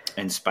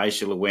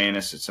spatial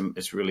awareness.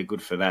 It's really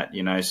good for that,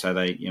 So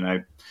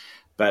they,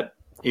 but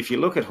if you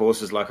look at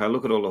horses, like I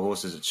look at all the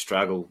horses that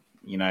struggle,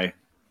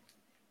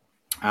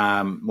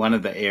 one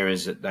of the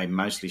areas that they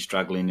mostly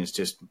struggle in is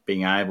just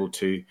being able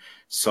to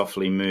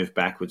softly move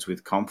backwards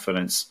with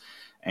confidence.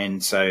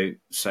 And so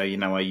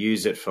I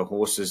use it for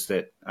horses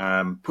that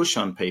push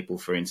on people,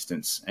 for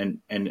instance,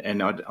 and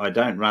I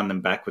don't run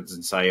them backwards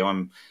and say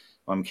I'm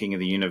king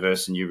of the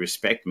universe and you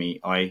respect me.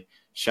 I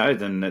show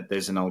them that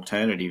there's an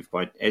alternative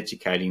by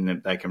educating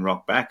them they can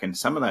rock back. And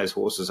some of those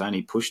horses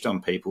only pushed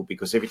on people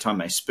because every time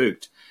they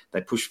spooked,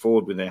 they push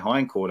forward with their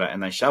hindquarter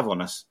and they shove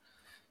on us.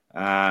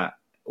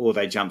 Or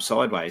they jump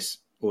sideways,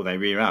 or they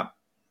rear up.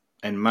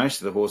 And most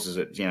of the horses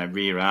that,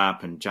 rear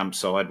up and jump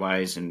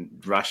sideways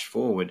and rush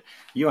forward,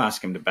 you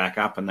ask them to back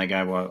up and they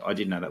go, well, I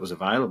didn't know that was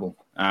available.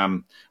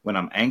 When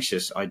I'm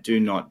anxious, I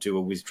do not do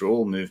a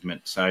withdrawal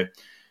movement. So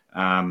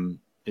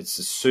it's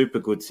a super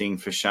good thing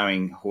for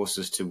showing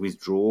horses to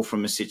withdraw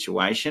from a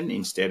situation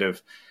instead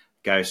of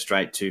go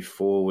straight to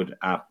forward,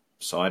 up,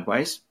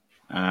 sideways.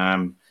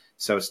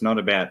 So it's not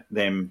about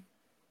them.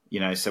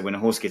 So when a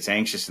horse gets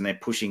anxious and they're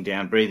pushing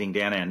down, breathing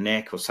down our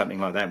neck or something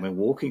like that, and we're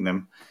walking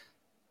them,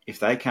 if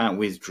they can't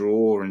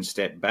withdraw and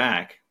step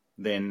back,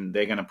 then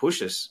they're going to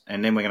push us,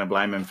 and then we're going to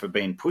blame them for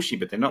being pushy.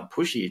 But they're not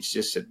pushy. It's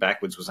just that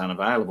backwards was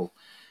unavailable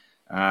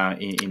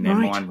in their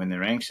mind when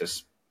they're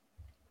anxious.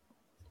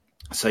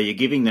 So you're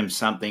giving them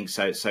something.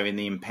 So in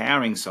the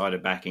empowering side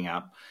of backing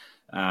up,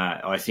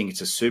 I think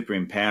it's a super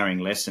empowering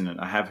lesson. And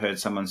I have heard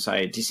someone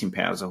say it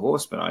disempowers a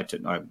horse, but I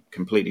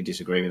completely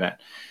disagree with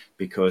that,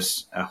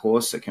 because a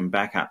horse that can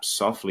back up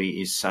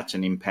softly is such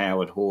an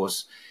empowered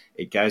horse.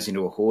 It goes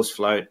into a horse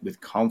float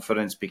with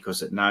confidence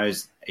because it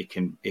knows it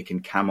can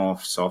come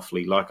off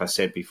softly. Like I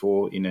said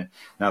before in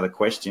another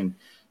question,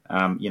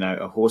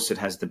 a horse that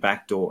has the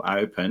back door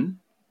open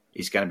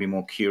is going to be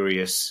more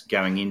curious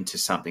going into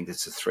something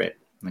that's a threat.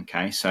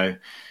 Okay, so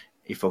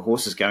if a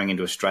horse is going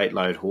into a straight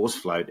load horse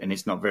float and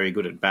it's not very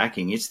good at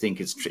backing, it's think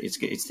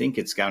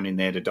it's going in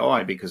there to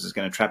die because it's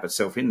going to trap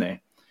itself in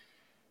there.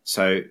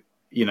 So,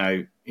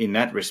 in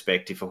that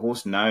respect, if a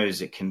horse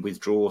knows it can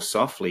withdraw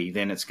softly,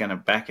 then it's going to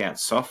back out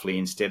softly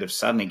instead of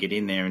suddenly get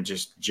in there and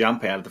just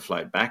jump out of the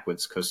float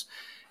backwards. Because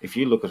if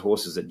you look at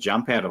horses that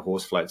jump out of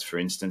horse floats, for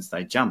instance,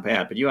 they jump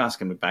out, but you ask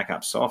them to back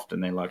up soft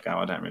and they're like, oh,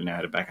 I don't really know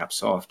how to back up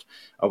soft.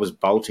 I was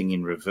bolting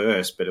in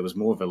reverse, but it was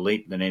more of a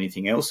leap than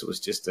anything else. It was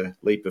just a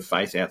leap of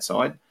faith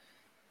outside.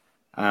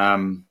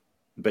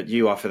 But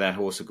you offer that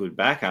horse a good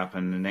backup,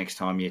 and the next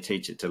time you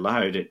teach it to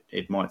load,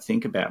 it might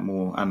think about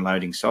more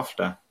unloading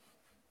softer.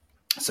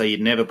 So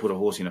you'd never put a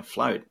horse in a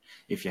float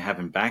if you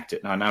haven't backed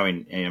it. And I know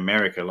in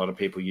America, a lot of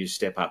people use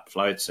step-up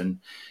floats and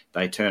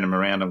they turn them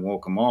around and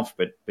walk them off.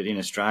 But in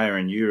Australia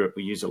and Europe,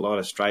 we use a lot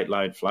of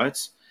straight-load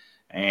floats.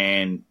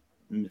 And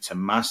it's a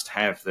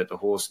must-have that the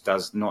horse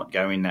does not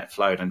go in that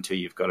float until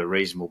you've got a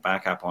reasonable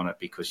backup on it,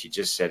 because you're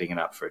just setting it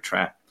up for a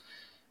trap.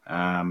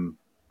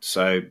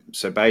 So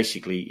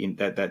basically, in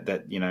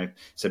that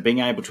so being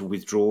able to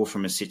withdraw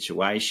from a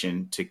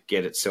situation to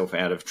get itself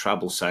out of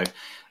trouble. So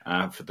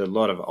for the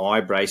lot of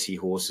eye bracey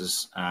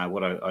horses, I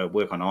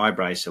work on eye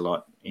brace a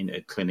lot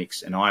at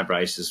clinics, and eye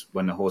braces,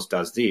 when the horse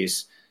does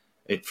this,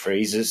 it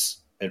freezes,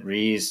 it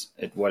rears,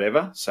 it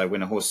whatever. So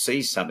when a horse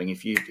sees something,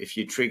 if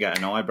you trigger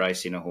an eye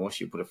brace in a horse,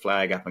 you put a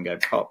flag up and go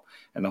pop,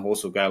 and the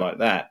horse will go like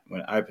that.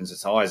 When it opens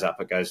its eyes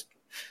up, it goes,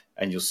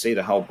 and you'll see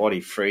the whole body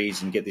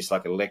freeze and get this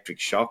like electric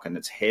shock, and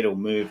its head will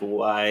move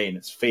away and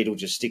its feet will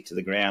just stick to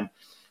the ground.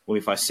 Well,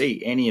 if I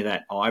see any of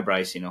that eye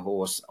brace in a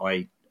horse,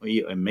 I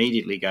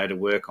immediately go to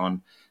work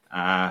on,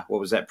 what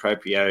was that,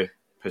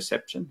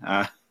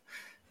 proprioception?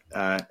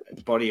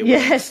 Body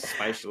awareness,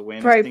 spatial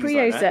awareness,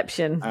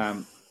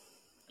 proprioception.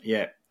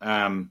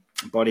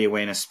 Body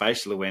awareness,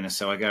 spatial awareness.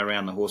 So I go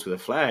around the horse with a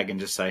flag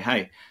and just say,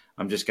 hey,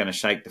 I'm just going to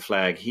shake the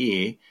flag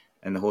here.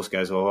 And the horse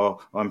goes, oh,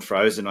 I'm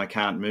frozen, I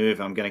can't move,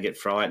 I'm going to get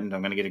frightened,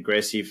 I'm going to get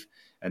aggressive.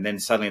 And then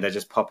suddenly they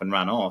just pop and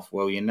run off.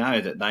 Well, you know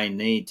that they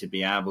need to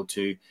be able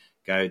to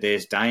go,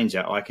 there's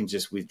danger. I can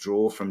just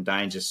withdraw from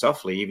danger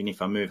softly, even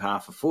if I move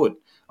half a foot.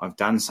 I've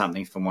done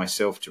something for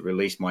myself to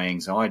release my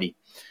anxiety.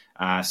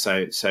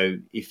 So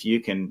if you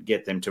can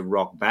get them to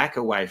rock back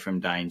away from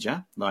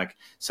danger,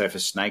 so if a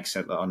snake's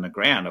on the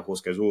ground, a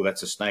horse goes, oh,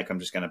 that's a snake, I'm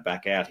just going to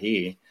back out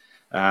here.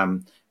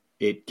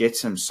 It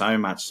gets them so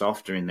much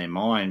softer in their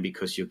mind,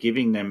 because you're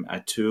giving them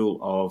a tool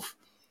of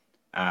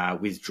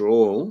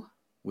withdrawal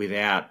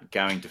without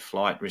going to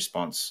flight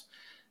response.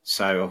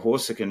 So a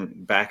horse that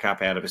can back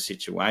up out of a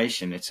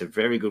situation, it's a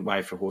very good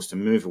way for a horse to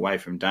move away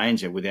from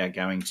danger without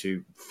going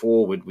to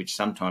forward, which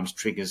sometimes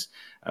triggers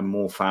a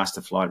more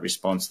faster flight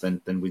response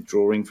than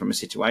withdrawing from a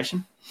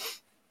situation.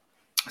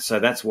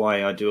 So that's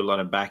why I do a lot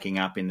of backing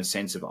up in the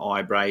sense of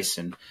eye brace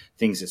and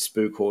things that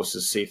spook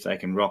horses, see if they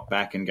can rock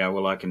back and go,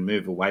 well, I can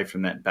move away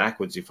from that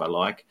backwards if I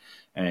like.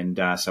 And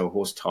so a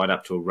horse tied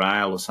up to a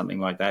rail or something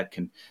like that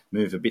can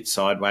move a bit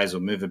sideways or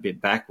move a bit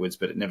backwards,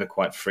 but it never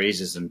quite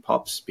freezes and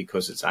pops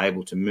because it's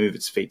able to move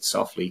its feet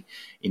softly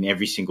in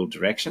every single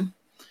direction.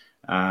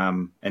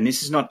 And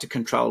this is not to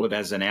control it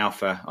as an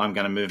alpha. I'm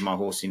going to move my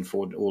horse in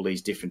forward all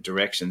these different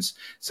directions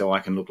so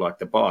I can look like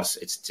the boss.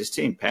 It's just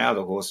to empower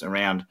the horse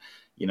around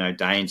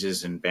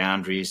dangers and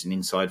boundaries and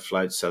inside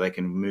floats so they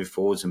can move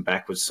forwards and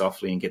backwards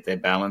softly and get their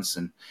balance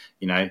and,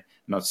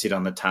 not sit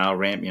on the tail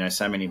ramp.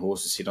 So many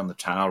horses sit on the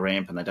tail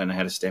ramp and they don't know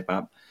how to step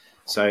up.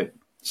 So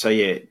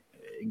yeah,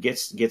 it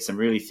gets them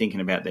really thinking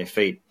about their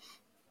feet.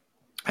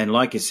 And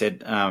like you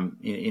said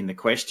in the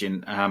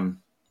question,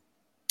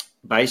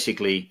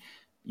 basically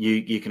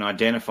you can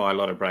identify a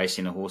lot of brace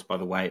in a horse by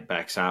the way it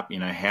backs up,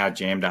 how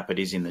jammed up it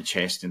is in the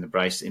chest, in the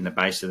base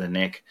of the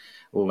neck,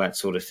 all that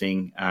sort of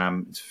thing.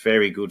 It's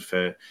very good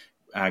for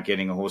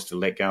getting a horse to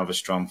let go of a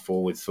strong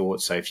forward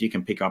thought. So if you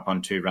can pick up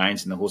on two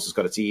reins and the horse has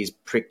got its ears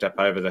pricked up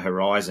over the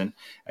horizon,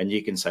 and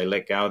you can say,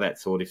 let go of that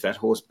thought. If that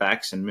horse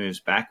backs and moves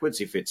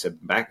backwards, if it's a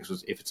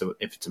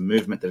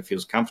movement that it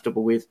feels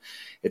comfortable with,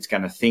 it's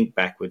going to think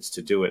backwards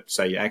to do it.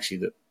 So you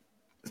actually,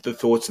 the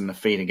thoughts and the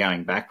feet are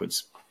going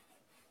backwards.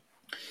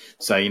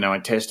 So, I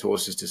test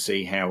horses to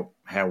see how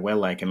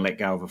well they can let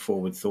go of a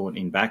forward thought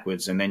in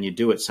backwards. And then you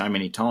do it so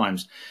many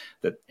times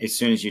that as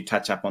soon as you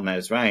touch up on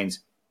those reins,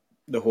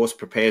 the horse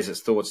prepares its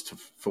thoughts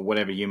for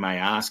whatever you may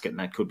ask it. And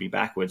that could be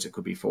backwards, it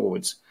could be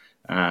forwards.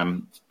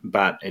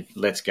 but it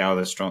lets go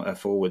of a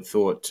forward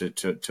thought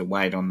to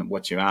wait on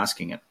what you're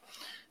asking it.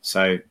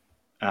 So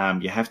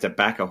you have to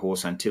back a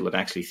horse until it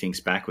actually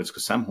thinks backwards,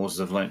 because some horses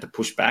have learned to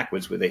push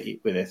backwards with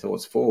their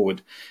thoughts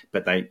forward,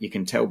 but you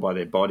can tell by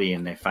their body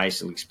and their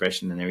facial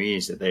expression and their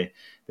ears that they're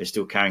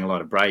still carrying a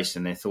lot of brace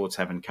and their thoughts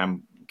haven't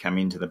come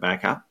into the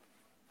backup.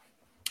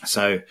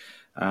 So,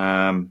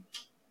 but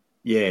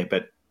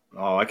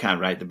I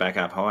can't rate the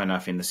backup high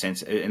enough in the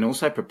sense, and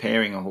also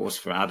preparing a horse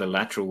for other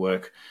lateral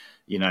work.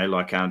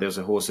 Like there was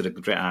a horse like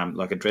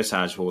a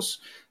dressage horse,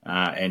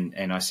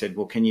 and I said,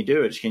 well, can you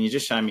do it? Can you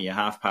just show me your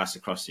half pass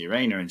across the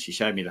arena? And she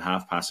showed me the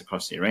half pass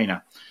across the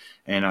arena,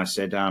 and I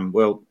said,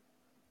 well,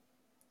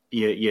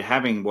 you're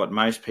having what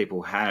most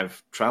people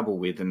have trouble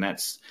with, and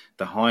that's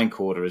the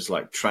hindquarter is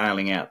like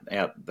trailing out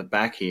the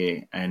back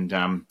here, and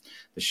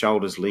the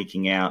shoulders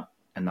leaking out,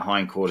 and the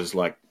hindquarter is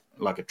like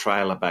a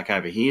trailer back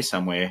over here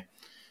somewhere,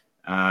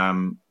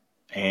 and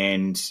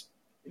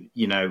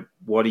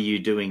what are you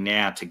doing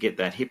now to get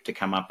that hip to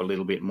come up a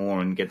little bit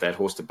more and get that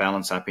horse to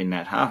balance up in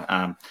that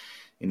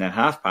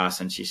half pass?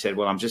 And she said,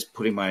 well, I'm just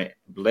putting my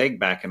leg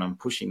back and I'm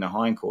pushing the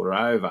hindquarter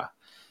over.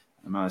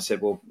 And I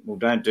said, well,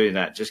 don't do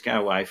that. Just go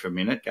away for a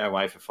minute, go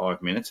away for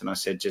 5 minutes. And I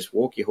said, just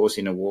walk your horse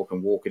in a walk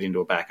and walk it into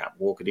a backup,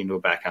 walk it into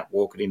a backup,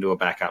 walk it into a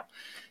backup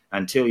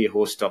until your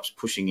horse stops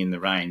pushing in the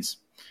reins.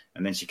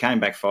 And then she came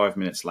back 5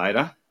 minutes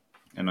later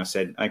and I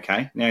said,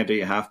 okay, now do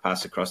your half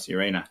pass across the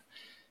arena.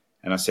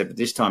 And I said, but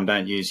this time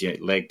don't use your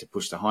leg to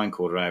push the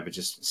hindquarter over.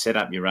 Just set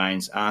up your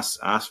reins, ask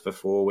for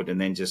forward,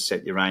 and then just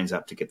set your reins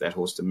up to get that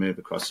horse to move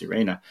across the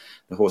arena.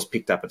 The horse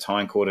picked up its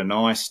hindquarter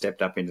nice,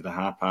 stepped up into the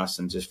half pass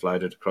and just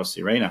floated across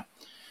the arena.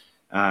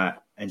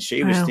 And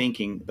she was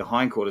thinking, the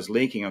hindquarter's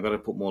leaking, I've got to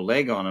put more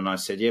leg on. And I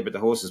said, yeah, but the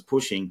horse is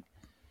pushing,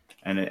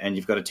 and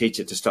you've got to teach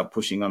it to stop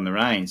pushing on the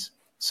reins.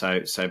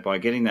 So by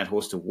getting that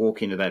horse to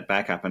walk into that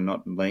backup and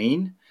not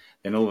lean,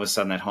 then all of a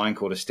sudden that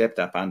hindquarter stepped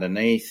up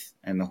underneath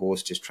and the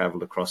horse just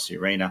travelled across the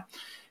arena.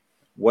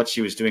 What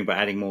she was doing by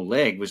adding more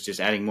leg was just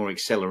adding more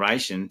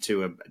acceleration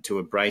to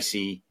a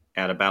bracy,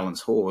 out of balance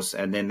horse,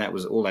 and then that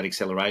was all that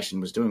acceleration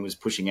was doing was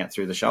pushing out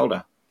through the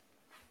shoulder.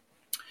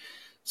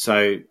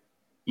 So,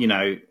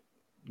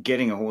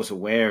 getting a horse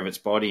aware of its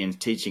body and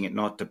teaching it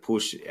not to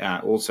push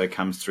also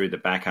comes through the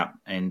backup.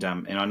 And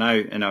I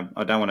know, and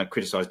I don't want to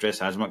criticise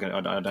dressage.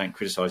 I don't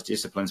criticise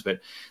disciplines, but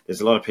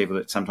there's a lot of people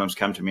that sometimes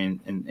come to me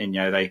and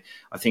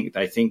I think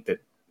that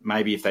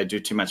maybe if they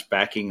do too much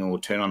backing or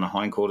turn on the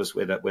hindquarters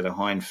where the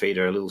hind feet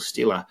are a little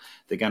stiller,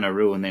 they're going to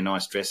ruin their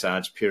nice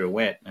dressage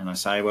pirouette. And I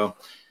say, well,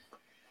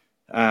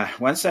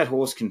 once that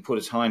horse can put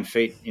its hind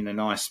feet in a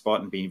nice spot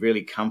and be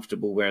really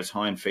comfortable where its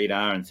hind feet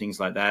are and things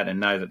like that,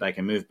 and know that they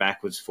can move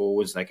backwards,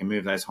 forwards, they can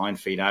move those hind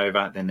feet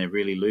over, then they're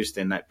really loose.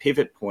 Then that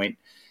pivot point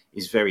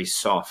is very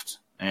soft.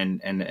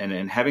 And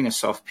having a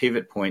soft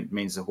pivot point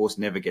means the horse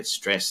never gets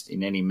stressed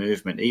in any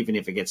movement. Even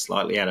if it gets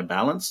slightly out of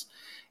balance,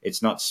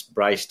 it's not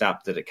braced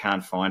up that it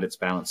can't find its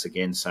balance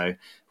again. So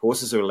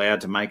horses are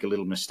allowed to make a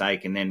little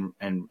mistake and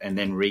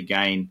then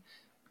regain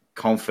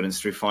confidence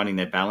through finding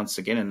their balance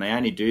again, and they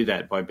only do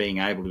that by being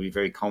able to be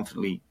very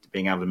confidently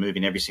being able to move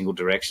in every single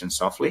direction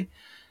softly.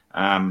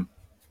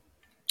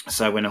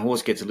 So when a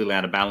horse gets a little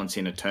out of balance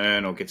in a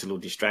turn or gets a little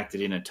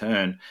distracted in a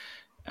turn,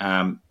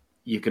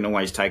 you can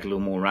always take a little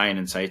more rein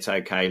and say, it's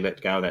okay, let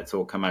go of that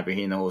thought, come over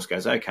here, and the horse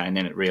goes, okay, and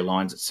then it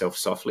realigns itself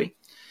softly.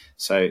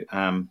 So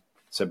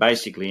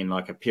basically in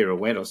like a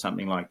pirouette or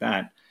something like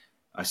that,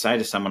 I say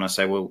to someone,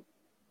 well,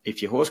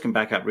 if your horse can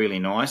back up really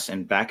nice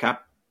and back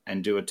up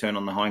and do a turn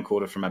on the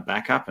hindquarter from a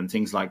backup and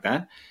things like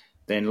that,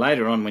 then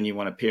later on when you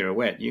want a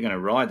pirouette, you're going to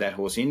ride that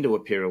horse into a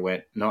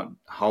pirouette, not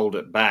hold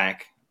it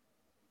back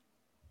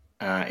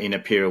in a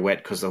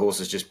pirouette because the horse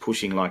is just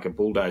pushing like a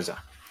bulldozer.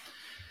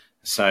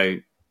 So,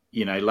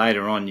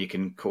 later on you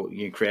can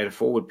create a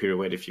forward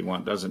pirouette if you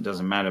want.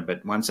 Doesn't matter.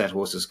 But once that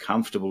horse is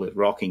comfortable at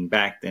rocking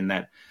back, then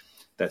that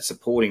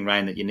supporting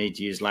rein that you need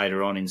to use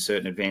later on in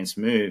certain advanced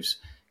moves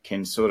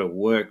can sort of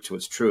work to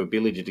its true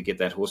ability to get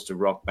that horse to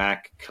rock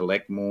back,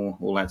 collect more,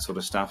 all that sort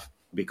of stuff,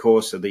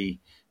 because of the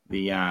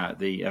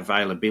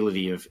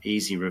availability of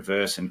easy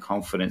reverse and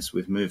confidence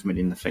with movement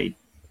in the feet.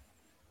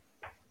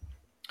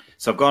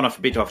 So I've gone a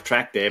bit off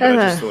track there, but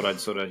I just thought I'd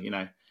sort of,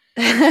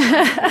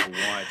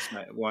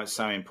 why it's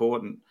so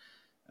important.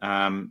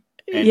 And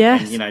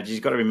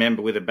you've got to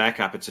remember with a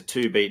backup, it's a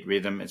 2-beat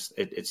rhythm.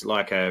 It's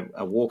like a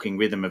walking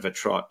rhythm of a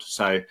trot.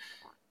 So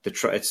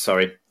it's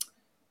a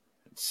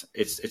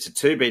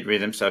 2-beat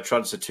rhythm. So a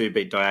trot's a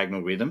 2-beat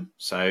diagonal rhythm.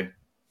 So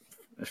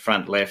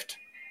front, left,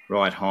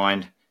 right,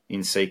 hind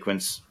in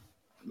sequence,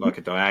 like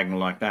a diagonal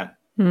like that.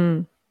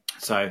 Mm.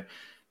 So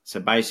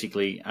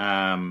basically,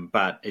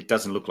 but it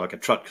doesn't look like a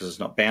trot because it's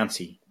not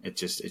bouncy. It's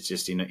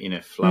just in a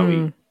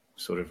flowy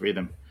sort of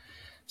rhythm.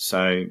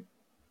 So,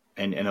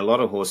 and a lot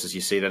of horses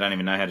you see, they don't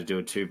even know how to do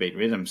a 2-beat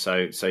rhythm.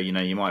 So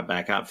you might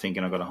back up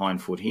thinking I've got a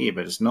hind foot here,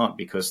 but it's not,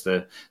 because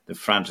the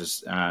front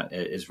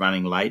is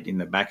running late in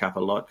the backup a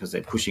lot because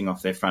they're pushing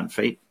off their front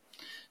feet.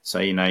 So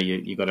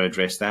you got to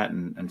address that,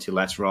 and until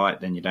that's right,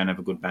 then you don't have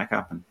a good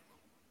backup. And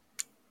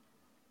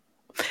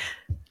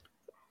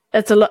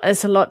It's a lot.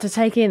 It's a lot to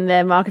take in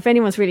there, Mark. If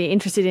anyone's really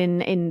interested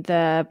in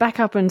the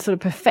backup and sort of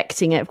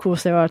perfecting it, of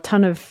course, there are a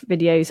ton of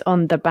videos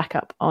on the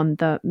backup on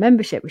the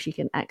membership, which you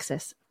can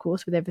access, of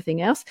course, with everything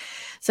else.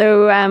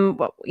 So,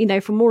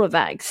 from all of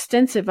that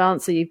extensive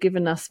answer you've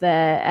given us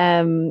there,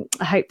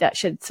 I hope that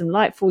shed some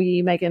light for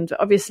you, Megan. But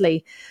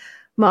obviously,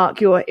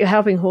 Mark, you're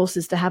helping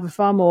horses to have a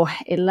far more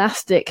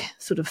elastic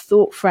sort of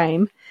thought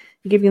frame.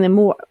 You're giving them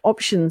more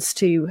options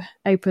to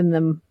open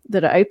them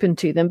that are open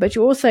to them, but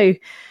you're also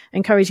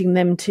encouraging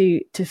them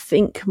to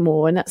think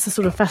more. And that's the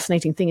sort of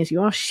fascinating thing, is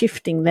you are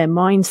shifting their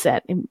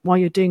mindset while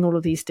you're doing all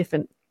of these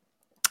different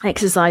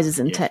exercises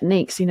and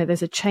techniques.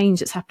 There's a change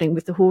that's happening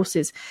with the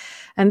horses,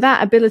 and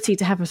that ability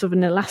to have a sort of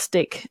an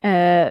elastic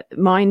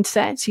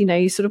mindset,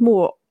 you're sort of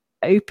more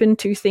open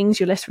to things,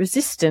 you're less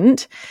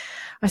resistant,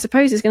 I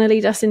suppose, is going to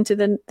lead us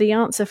into the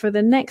answer for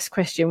the next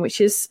question, which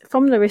is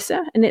from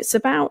Larissa, and it's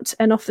about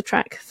an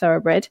off-the-track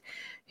thoroughbred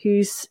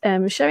who's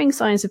showing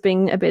signs of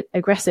being a bit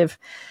aggressive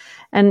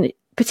and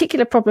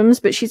particular problems,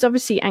 but she's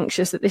obviously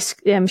anxious that this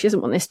she doesn't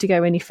want this to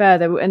go any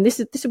further. And this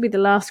will be the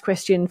last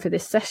question for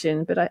this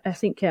session, but I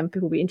think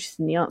people will be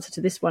interested in the answer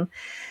to this one.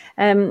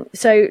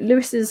 So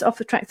Lewis's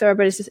off-the-track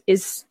thoroughbred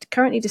is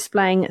currently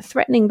displaying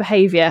threatening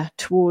behaviour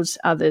towards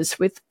others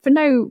for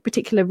no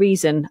particular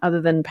reason other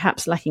than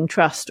perhaps lacking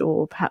trust,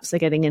 or perhaps they're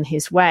getting in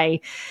his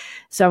way.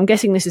 So I'm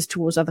guessing this is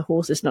towards other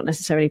horses, not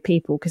necessarily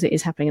people, because it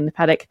is happening in the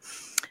paddock.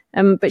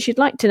 But she'd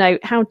like to know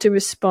how to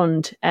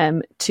respond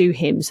to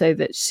him so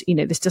that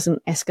this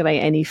doesn't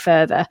escalate any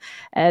further.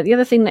 The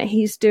other thing that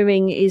he's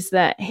doing is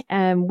that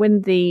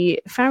when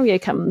the farrier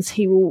comes,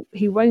 he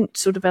won't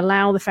sort of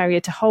allow the farrier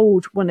to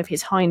hold one of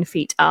his hind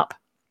feet up.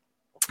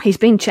 He's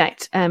been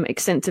checked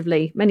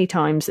extensively many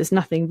times. There's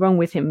nothing wrong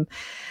with him.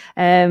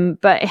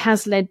 But it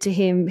has led to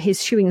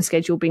his shoeing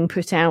schedule being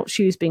put out,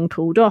 shoes being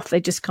pulled off. They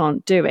just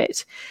can't do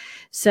it.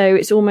 So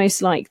it's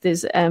almost like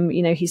there's,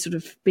 he's sort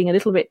of being a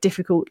little bit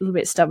difficult, a little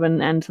bit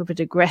stubborn, and a little bit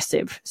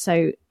aggressive.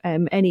 So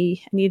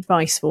any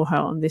advice for her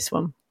on this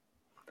one?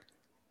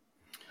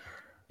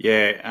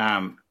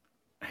 Yeah,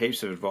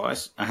 heaps of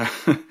advice.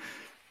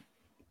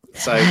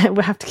 So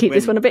we'll have to keep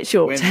this one a bit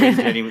short.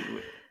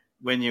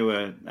 When you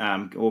were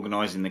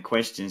organising the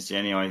questions,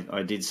 Jenny,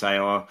 I did say,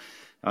 I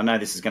know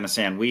this is going to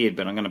sound weird,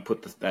 but I'm going to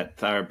put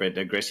that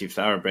aggressive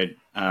thoroughbred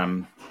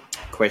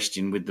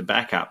question with the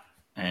backup,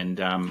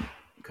 and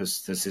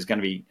because there's going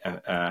to be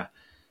a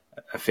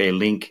fair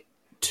link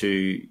to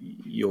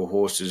your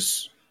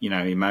horse's,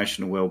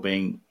 emotional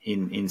well-being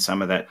in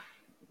some of that,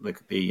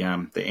 the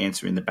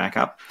answer in the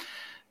backup.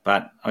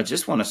 But I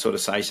just want to sort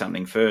of say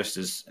something first,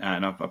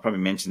 and I've probably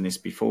mentioned this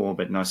before,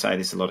 but I say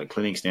this a lot at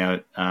clinics now.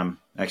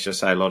 Actually, I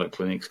say a lot at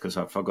clinics because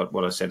I forgot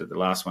what I said at the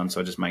last one,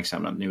 so I just make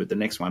something up new at the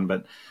next one.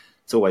 But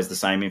it's always the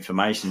same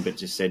information, but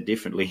just said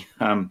differently.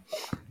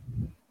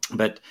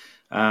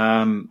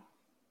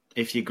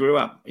 If you grew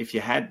up, if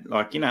you had,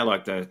 like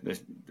the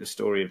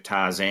story of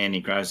Tarzan, he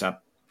grows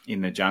up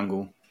in the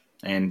jungle,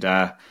 and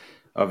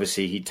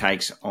obviously he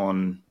takes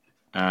on,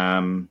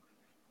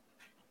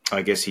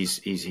 I guess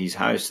his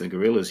host, the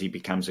gorillas. He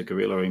becomes a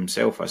gorilla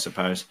himself, I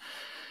suppose.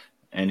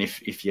 And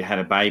if you had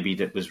a baby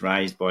that was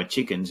raised by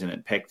chickens and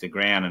it pecked the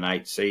ground and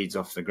ate seeds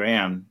off the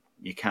ground,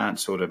 you can't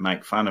sort of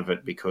make fun of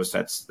it, because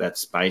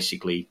that's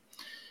basically,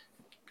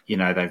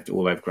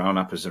 they've grown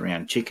up as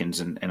around chickens.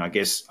 And I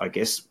guess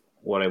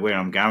where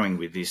I'm going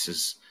with this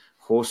is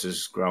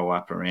horses grow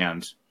up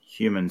around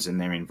humans and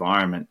their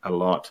environment a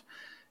lot.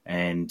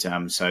 And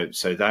so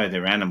though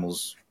they're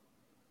animals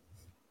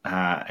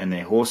and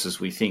they're horses,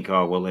 we think,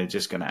 oh, well, they're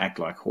just going to act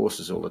like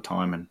horses all the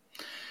time.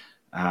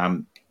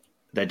 And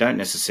they don't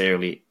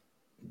necessarily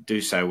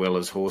do so well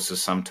as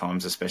horses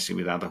sometimes, especially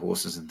with other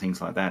horses and things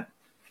like that.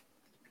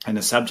 And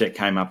the subject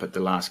came up at the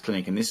last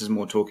clinic, and this is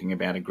more talking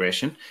about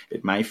aggression.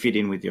 It may fit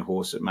in with your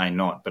horse, it may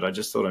not, but I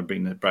just thought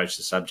I'd broach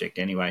the subject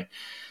anyway.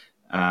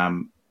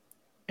 And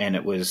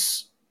it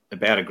was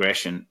about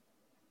aggression,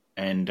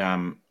 and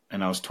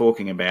I was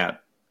talking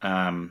about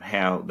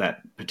how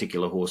that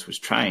particular horse was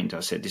trained. I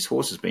said, this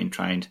horse has been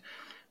trained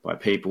by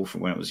people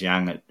from when it was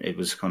young. It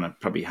was kind of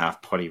probably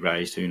half potty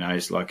raised, who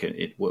knows,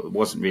 it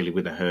wasn't really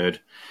with a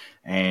herd.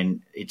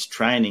 And its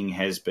training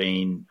has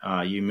been,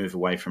 you move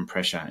away from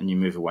pressure and you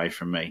move away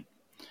from me.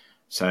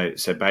 So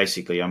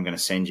basically, I'm going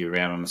to send you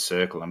around on a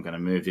circle. I'm going to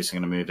move this,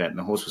 I'm going to move that. And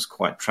the horse was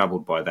quite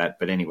troubled by that.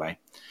 But anyway,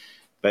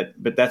 but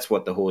that's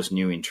what the horse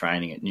knew in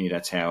training. It knew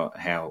that's how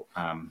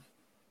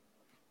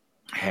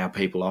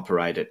people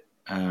operate it,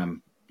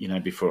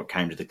 before it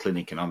came to the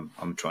clinic. And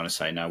I'm trying to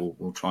say, no,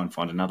 we'll try and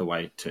find another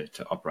way to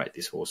operate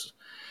this horse.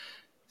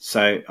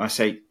 So I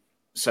say,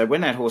 so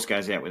when that horse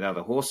goes out with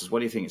other horses, what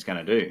do you think it's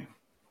going to do?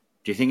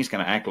 Do you think it's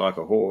going to act like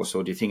a horse,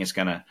 or do you think it's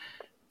going to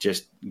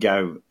just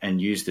go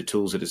and use the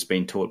tools that it's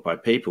been taught by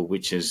people,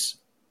 which is,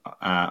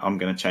 I'm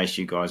going to chase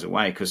you guys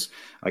away? Because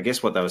I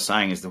guess what they were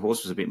saying is the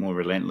horse was a bit more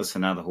relentless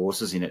than other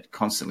horses, and it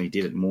constantly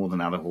did it more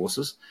than other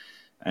horses.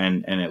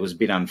 And it was a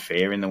bit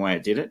unfair in the way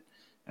it did it.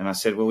 And I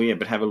said, well, yeah,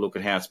 but have a look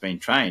at how it's been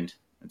trained.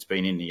 It's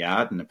been in the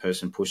yard, and the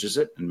person pushes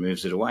it and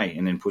moves it away,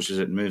 and then pushes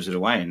it and moves it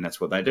away, and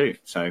that's what they do.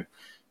 So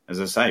As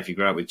I say, if you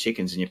grow up with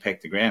chickens and you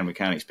peck the ground, we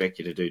can't expect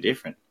you to do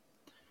different.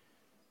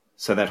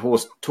 So that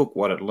horse took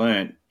what it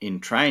learnt in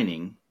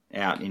training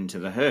out into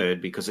the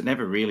herd, because it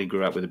never really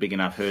grew up with a big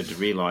enough herd to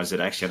realise that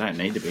actually I don't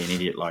need to be an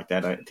idiot like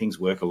that. Things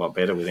work a lot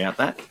better without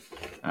that,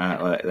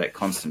 that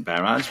constant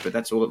barrage. But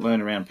that's all it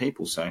learned around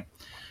people. So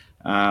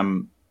I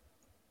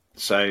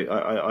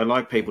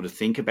like people to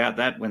think about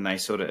that when they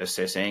sort of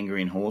assess anger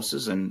in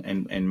horses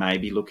and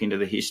maybe look into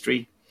the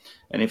history.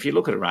 And if you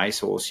look at a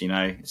racehorse,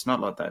 it's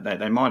not like that.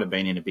 They might have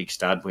been in a big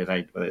stud where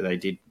they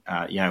did,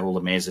 all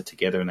the mares are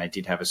together and they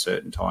did have a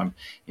certain time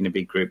in a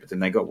big group, but then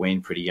they got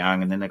weaned pretty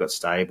young and then they got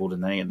stabled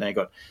and they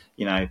got,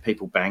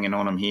 people banging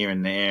on them here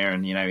and there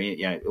and,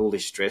 all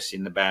this stress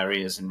in the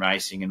barriers and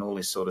racing and all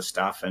this sort of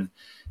stuff and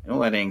all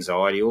that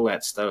anxiety, all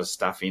that sort of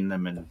stuff in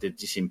them and the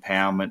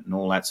disempowerment and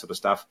all that sort of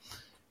stuff.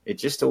 It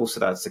just all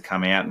starts to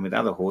come out. And with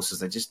other horses,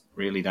 they just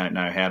really don't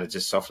know how to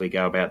just softly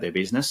go about their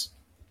business.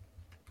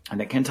 And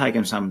it can take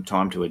them some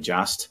time to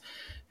adjust.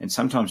 And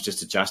sometimes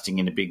just adjusting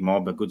in a big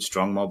mob, a good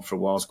strong mob for a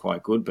while is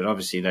quite good. But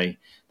obviously they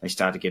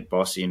start to get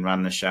bossy and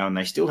run the show. And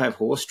they still have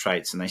horse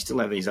traits and they still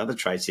have these other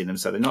traits in them.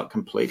 So they're not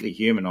completely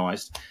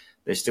humanised.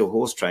 There's still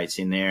horse traits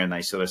in there. And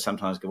they sort of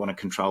sometimes want to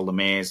control the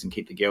mares and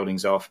keep the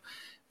geldings off.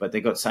 But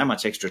they've got so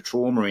much extra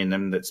trauma in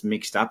them that's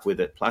mixed up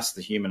with it, plus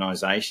the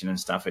humanisation and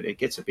stuff. It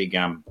gets a big...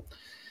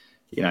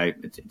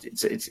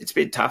 it's a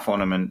bit tough on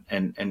them.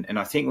 And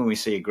I think when we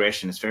see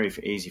aggression, it's very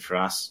easy for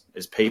us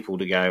as people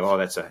to go, oh,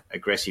 that's an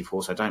aggressive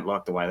horse. I don't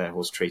like the way that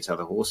horse treats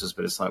other horses.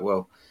 But it's like,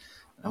 well,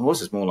 a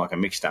horse is more like a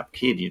mixed up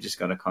kid. You just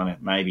got to kind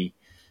of maybe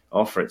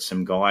offer it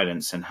some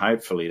guidance, and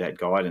hopefully that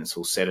guidance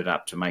will set it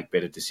up to make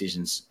better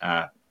decisions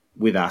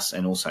with us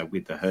and also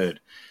with the herd.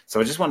 So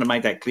I just want to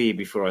make that clear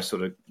before I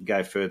sort of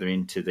go further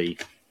into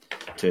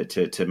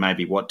to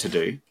maybe what to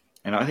do.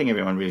 And I think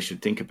everyone really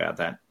should think about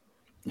that,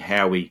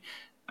 how we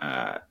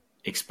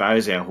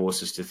expose our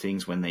horses to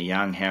things when they're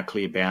young, how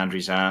clear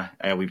boundaries are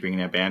we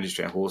bringing our boundaries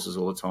to our horses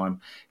all the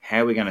time, how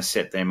are we going to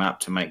set them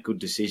up to make good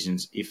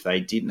decisions if they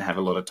didn't have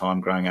a lot of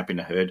time growing up in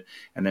a herd,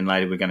 and then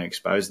later we're going to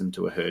expose them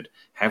to a herd.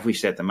 Have we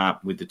set them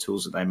up with the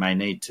tools that they may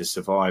need to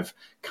survive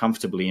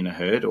comfortably in a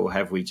herd, or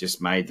have we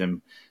just made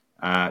them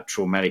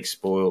traumatic,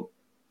 spoiled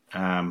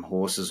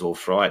horses, or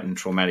frightened,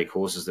 traumatic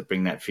horses that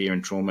bring that fear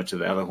and trauma to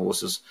the other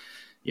horses?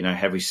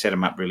 Have we set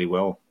them up really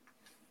well?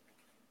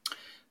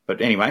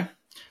 But anyway,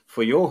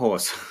 for your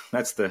horse,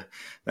 that's the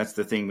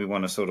thing we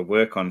want to sort of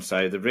work on.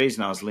 So the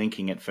reason I was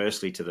linking it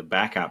firstly to the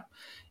backup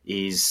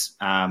is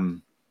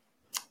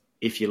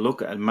if you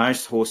look at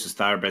most horses,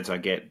 thoroughbreds I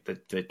get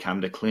that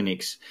come to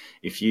clinics,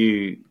 if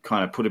you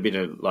kind of put a bit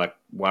of like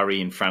worry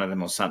in front of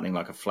them or something,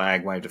 like a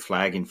flag, waved a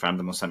flag in front of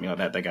them or something like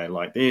that, they go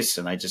like this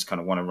and they just kind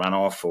of want to run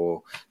off,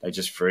 or they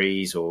just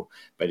freeze.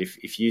 But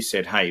if you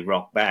said, hey,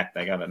 rock back,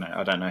 they go,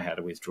 I don't know how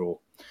to withdraw.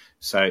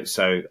 So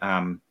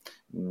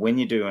when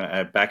you do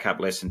a backup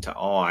lesson to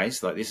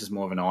eyes, like this is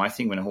more of an eye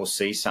thing. When a horse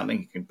sees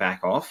something, you can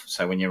back off.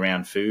 So when you're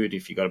around food,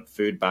 if you've got a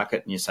food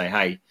bucket and you say,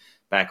 hey,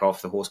 back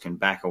off, the horse can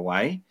back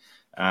away.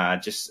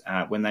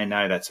 When they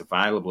know that's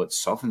available, it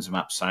softens them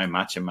up so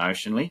much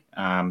emotionally.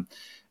 And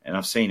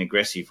I've seen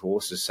aggressive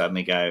horses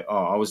suddenly go,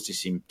 oh, I was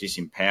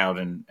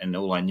disempowered and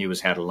all I knew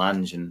was how to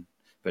lunge.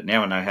 But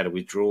now I know how to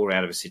withdraw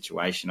out of a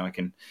situation. I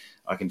can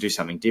do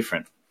something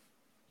different.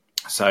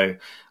 So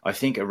I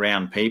think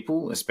around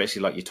people,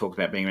 especially like you talked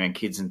about being around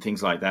kids and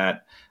things like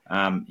that,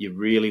 you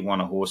really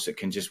want a horse that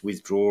can just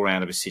withdraw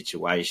out of a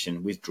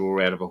situation,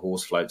 withdraw out of a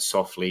horse float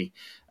softly,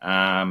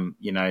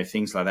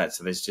 things like that.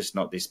 So there's just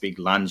not this big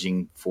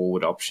lunging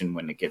forward option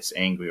when it gets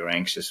angry or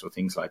anxious or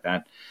things like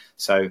that.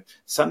 So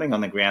something on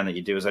the ground that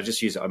you do is I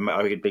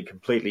could be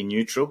completely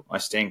neutral. I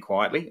stand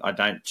quietly. I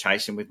don't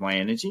chase him with my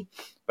energy,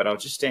 but I'll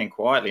just stand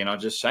quietly and I'll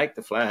just shake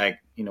the flag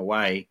in a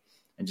way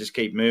and just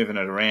keep moving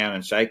it around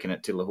and shaking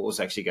it till the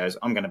horse actually goes,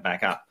 I'm going to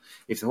back up.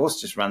 If the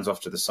horse just runs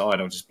off to the side,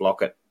 I'll just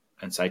block it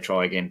and say,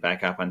 try again,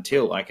 back up,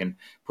 until I can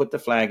put the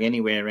flag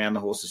anywhere around the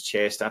horse's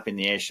chest, up in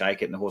the air,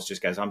 shake it, and the horse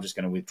just goes, I'm just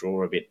going to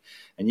withdraw a bit.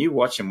 And you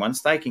watch them,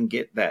 once they can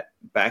get that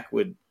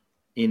backward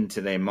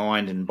into their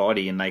mind and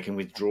body and they can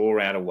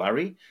withdraw out of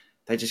worry,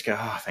 they just go,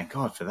 oh, thank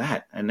God for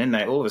that. And then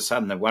all of a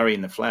sudden the worry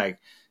in the flag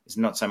is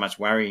not so much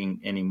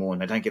worrying anymore,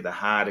 and they don't get the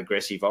hard,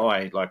 aggressive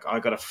eye, like I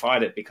got to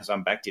fight it because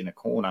I'm backed in a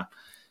corner.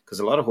 Because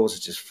a lot of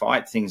horses just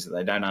fight things that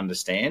they don't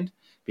understand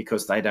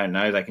because they don't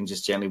know. They can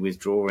just gently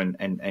withdraw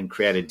and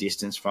create a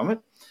distance from it.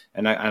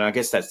 And I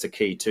guess that's the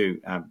key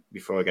too,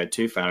 before I go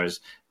too far, is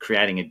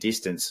creating a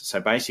distance.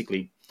 So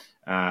basically,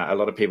 a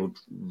lot of people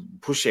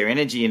push their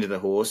energy into the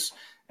horse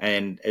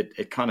and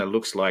it kind of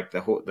looks like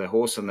the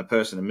horse and the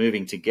person are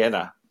moving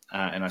together.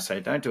 And I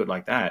say, don't do it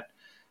like that.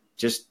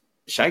 Just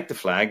shake the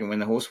flag, and when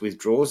the horse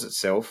withdraws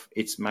itself,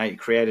 it's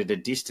created a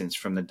distance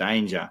from the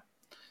danger.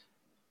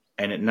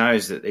 And it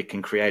knows that it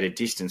can create a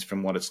distance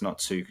from what it's not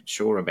too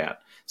sure about.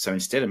 So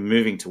instead of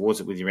moving towards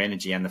it with your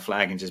energy and the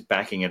flag and just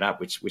backing it up,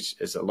 which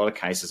is a lot of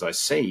cases I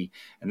see,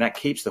 and that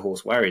keeps the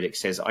horse worried. It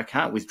says, I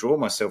can't withdraw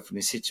myself from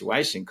this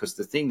situation because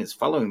the thing that's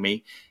following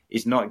me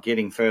is not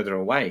getting further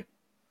away.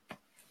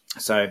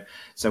 So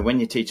when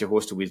you teach a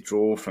horse to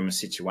withdraw from a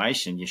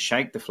situation, you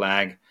shake the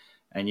flag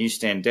and you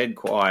stand dead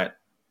quiet,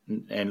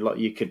 and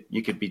you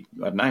could be,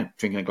 I don't know,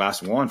 drinking a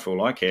glass of wine for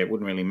all I care. It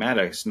wouldn't really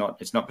matter. It's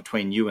not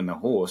between you and the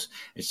horse.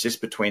 It's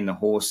just between the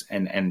horse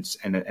and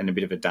a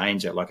bit of a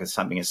danger, like it's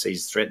something it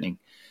sees threatening.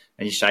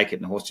 And you shake it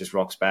and the horse just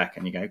rocks back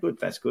and you go, good,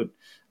 that's good.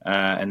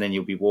 And then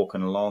you'll be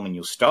walking along and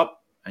you'll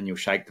stop and you'll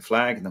shake the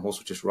flag and the horse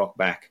will just rock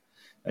back.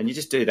 And you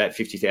just do that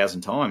 50,000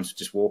 times,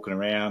 just walking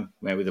around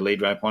with a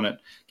lead rope on it.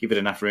 Give it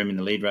enough room in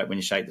the lead rope. When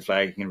you shake the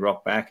flag, you can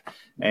rock back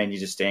and you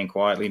just stand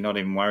quietly, not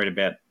even worried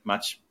about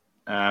much.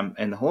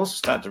 And the horse will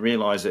start to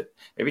realise that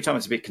every time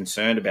it's a bit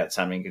concerned about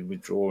something, it can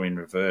withdraw in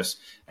reverse.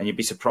 And you'd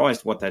be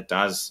surprised what that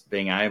does,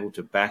 being able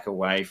to back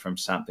away from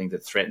something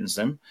that threatens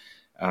them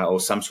or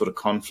some sort of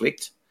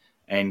conflict,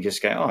 and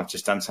just go, oh, I've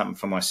just done something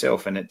for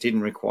myself. And it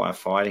didn't require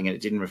fighting and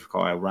it didn't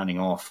require running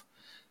off.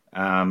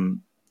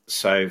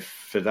 So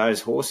for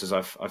those horses,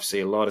 I see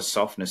a lot of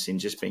softness in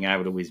just being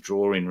able to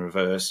withdraw in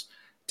reverse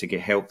to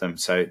help them.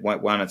 So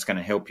one, it's going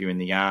to help you in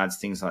the yards,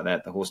 things like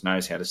that. The horse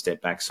knows how to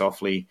step back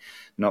softly,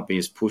 not be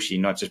as pushy,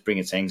 not just bring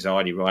its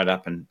anxiety right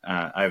up and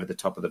over the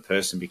top of the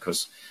person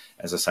because,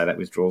 as I say, that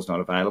withdrawal is not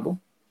available.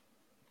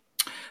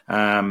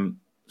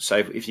 So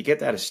if you get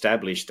that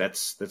established,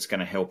 that's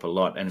going to help a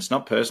lot. And it's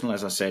not personal,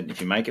 as I said. If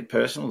you make it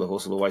personal, the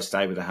horse will always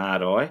stay with a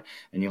hard eye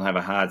and you'll have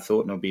a hard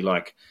thought and it'll be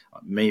like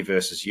me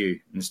versus you.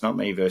 And it's not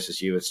me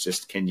versus you. It's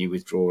just, can you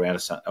withdraw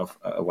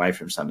away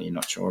from something you're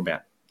not sure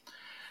about?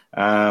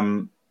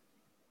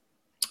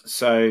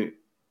 So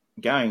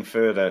going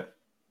further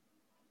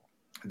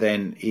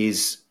then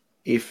is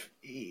if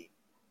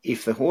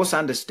the horse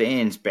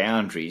understands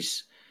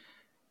boundaries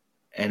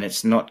and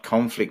it's not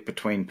conflict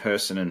between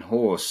person and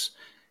horse,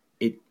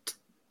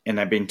 and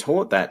they've been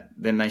taught that,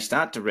 then they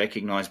start to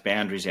recognize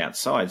boundaries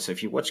outside. So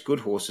if you watch good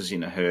horses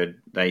in a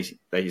herd, they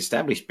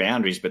establish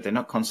boundaries, but they're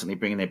not constantly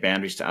bringing their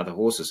boundaries to other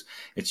horses.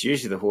 It's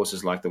usually the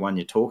horses like the one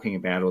you're talking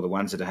about or the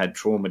ones that have had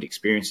traumatic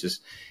experiences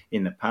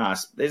in the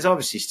past. There's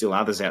obviously still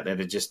others out there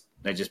that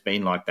they've just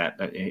been like that.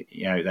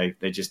 You know,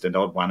 they're just an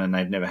odd one and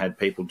they've never had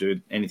people do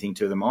anything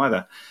to them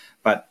either.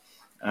 But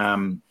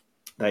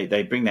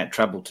they bring that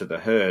trouble to the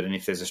herd, and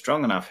if there's a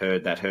strong enough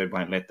herd, that herd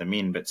won't let them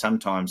in. But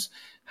sometimes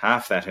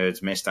half that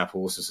herd's messed up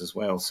horses as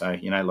well. So,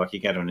 you know, like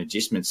you go to an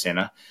agistment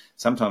centre,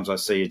 sometimes I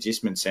see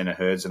agistment centre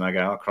herds and I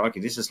go, oh,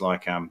 crikey, this is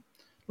like a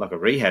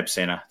rehab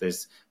centre.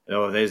 There's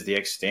the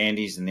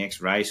ex-standies and the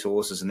ex-race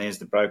horses, and there's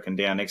the broken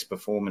down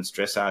ex-performance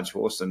dressage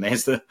horse, and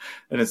there's the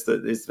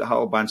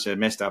whole bunch of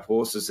messed up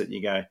horses that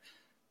you go,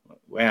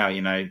 wow,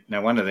 you know,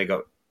 no wonder they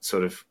got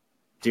sort of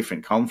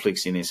different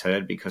conflicts in this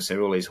herd because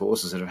they're all these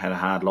horses that have had a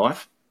hard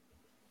life.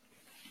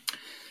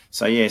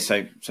 So yeah,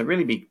 so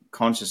really be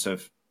conscious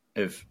of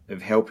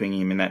helping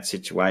him in that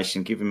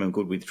situation, give him a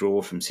good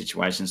withdrawal from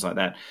situations like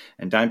that,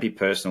 and don't be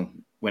personal.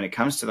 When it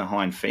comes to the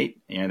hind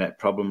feet, you know, that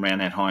problem around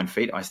that hind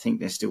feet, I think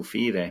there's still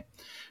fear there.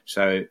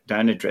 So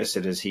don't address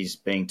it as he's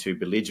being too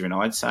belligerent.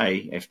 I'd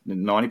say if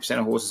 90%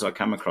 of horses I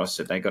come across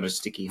that they got a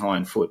sticky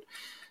hind foot,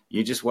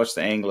 you just watch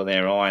the angle of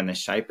their eye and the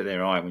shape of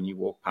their eye when you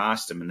walk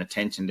past them and the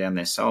tension down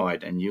their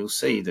side, and you'll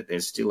see that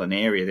there's still an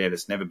area there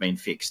that's never been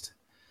fixed.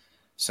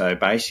 So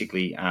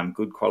basically,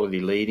 good quality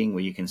leading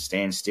where you can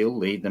stand still,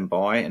 lead them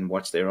by and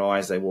watch their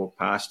eyes. They walk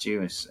past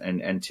you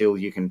and until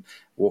you can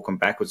walk them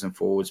backwards and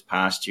forwards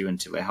past you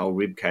until their whole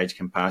rib cage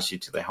can pass you,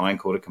 till their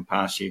hindquarter can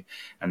pass you,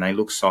 and they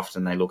look soft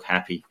and they look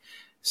happy.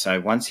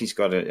 So once he's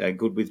got a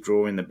good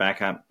withdrawal in the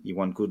back up, you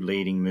want good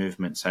leading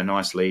movement. So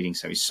nice leading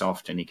so he's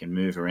soft and he can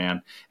move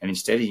around. And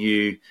instead of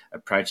you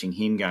approaching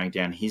him, going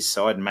down his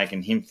side and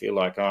making him feel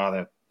like, oh,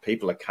 the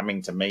people are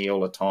coming to me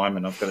all the time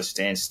and I've got to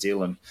stand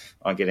still and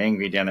I get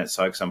angry down that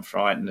side because I'm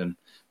frightened and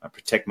I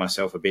protect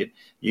myself a bit,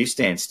 you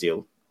stand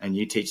still and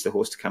you teach the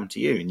horse to come to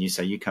you and you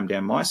say, you come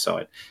down my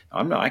side.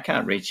 I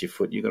can't reach your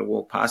foot. You've got to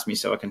walk past me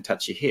so I can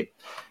touch your hip,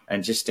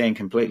 and just stand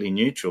completely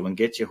neutral and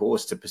get your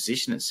horse to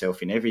position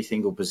itself in every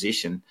single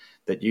position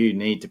that you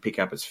need to pick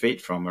up its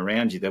feet from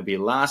around you. There'll be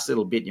a last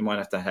little bit. You might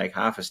have to take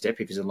half a step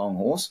if he's a long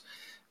horse,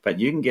 but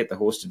you can get the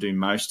horse to do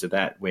most of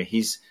that where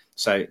he's,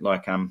 so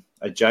like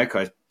a joke,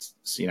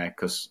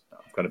 because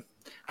I've got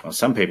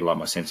some people like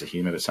my sense of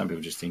humour, but some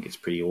people just think it's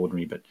pretty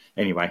ordinary. But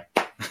anyway,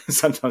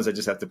 sometimes I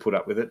just have to put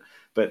up with it.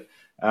 But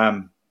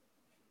a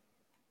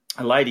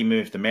lady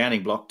moved the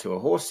mounting block to a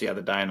horse the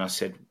other day, and I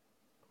said,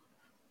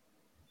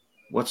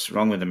 "What's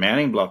wrong with the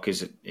mounting block?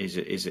 Is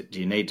it? Do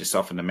you need to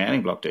soften the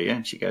mounting block? Do you?"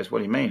 And she goes, "What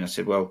do you mean?" I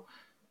said, "Well,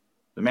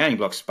 the mounting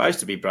block's supposed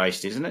to be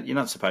braced, isn't it? You're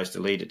not supposed to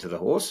lead it to the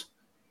horse.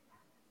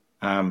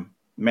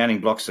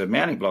 Mounting blocks are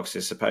mounting blocks.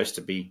 They're supposed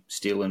to be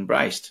still and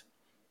braced.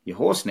 Your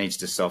horse needs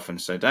to soften,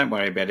 so don't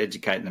worry about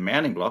educating the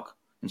mounting block."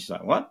 And she's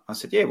like, "What?" I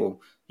said, "Yeah,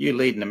 well, you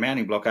leading the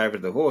mounting block over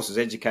to the horse is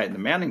educating the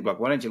mounting block.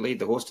 Why don't you lead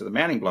the horse to the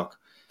mounting block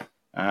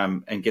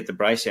and get the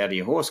brace out of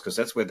your horse? Because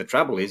that's where the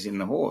trouble is, in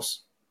the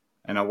horse."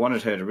 And I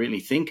wanted her to really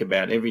think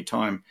about every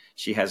time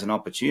she has an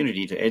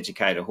opportunity to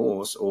educate a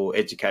horse or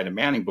educate a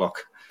mounting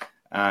block.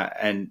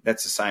 And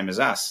that's the same as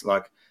us.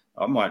 Like,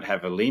 I might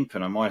have a limp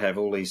and I might have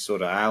all these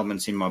sort of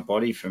ailments in my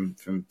body from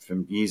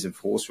years of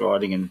horse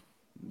riding and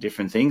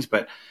different things.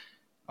 But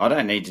I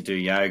don't need to do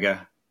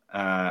yoga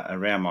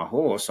around my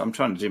horse. I'm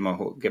trying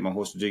to get my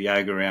horse to do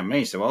yoga around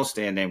me. So I'll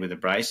stand there with a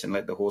brace and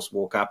let the horse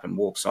walk up and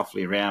walk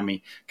softly around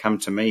me, come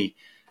to me.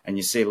 And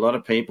you see a lot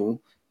of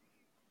people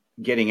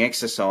getting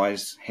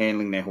exercise,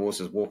 handling their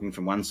horses, walking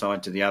from one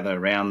side to the other,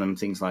 around them,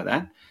 things like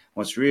that.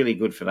 What's really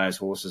good for those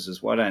horses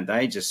is why don't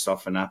they just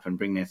soften up and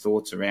bring their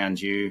thoughts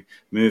around you,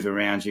 move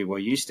around you while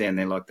you stand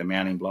there like the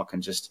mounting block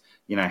and just,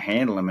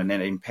 handle them. And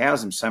then it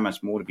empowers them so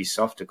much more to be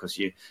softer, because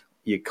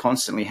you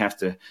constantly have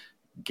to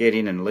get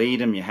in and lead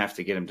them. You have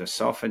to get them to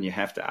soften. You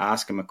have to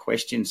ask them a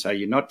question. So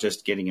you're not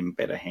just getting them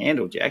better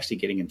handled, you're actually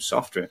getting them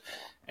softer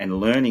and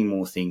learning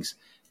more things.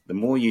 The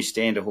more you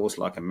stand a horse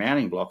like a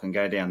mounting block and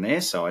go down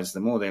their sides,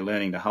 the more they're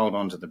learning to hold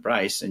on to the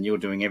brace, and you're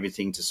doing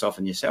everything to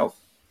soften yourself.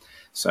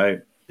 So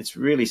it's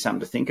really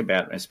something to think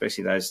about,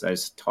 especially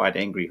those tight,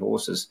 angry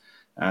horses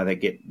that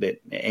get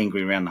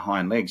angry around the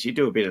hind legs. You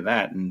do a bit of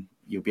that and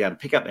you'll be able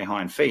to pick up their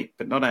hind feet.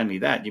 But not only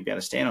that, you'll be able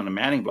to stand on a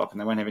mounting block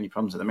and they won't have any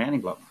problems with the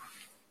mounting block.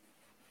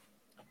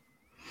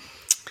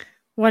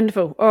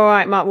 Wonderful. All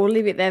right, Mark, we'll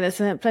leave it there.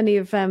 There's plenty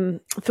of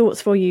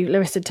thoughts for you,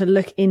 Larissa, to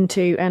look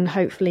into and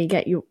hopefully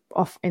get you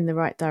off in the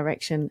right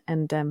direction.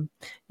 And,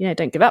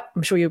 don't give up.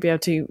 I'm sure you'll be able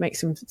to make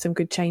some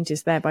good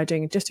changes there by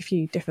doing just a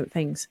few different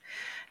things.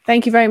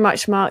 Thank you very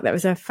much, Mark. That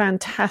was a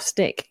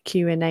fantastic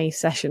Q&A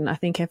session. I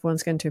think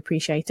everyone's going to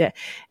appreciate it.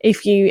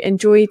 If you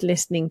enjoyed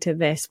listening to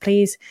this,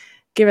 please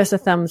give us a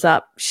thumbs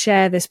up,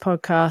 share this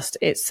podcast.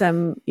 It's,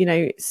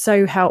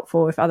 so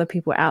helpful if other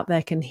people out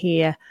there can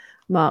hear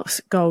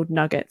Mark's gold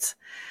nuggets.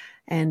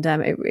 And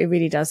it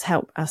really does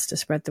help us to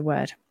spread the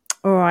word.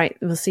 All right.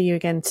 We'll see you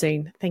again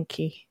soon. Thank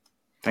you.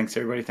 Thanks,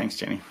 everybody. Thanks,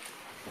 Jenny.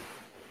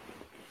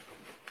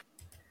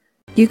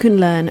 You can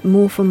learn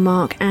more from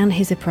Mark and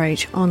his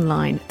approach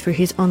online through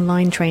his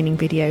online training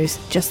videos.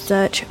 Just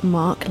search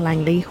Mark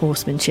Langley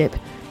Horsemanship.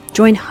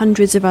 Join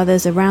hundreds of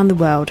others around the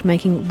world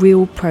making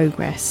real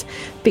progress,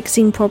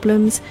 fixing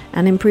problems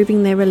and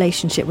improving their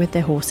relationship with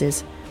their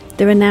horses.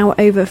 There are now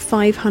over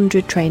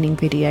 500 training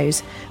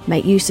videos.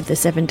 Make use of the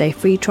 7-day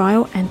free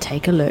trial and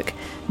take a look.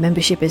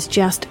 Membership is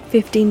just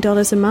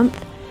 $15 a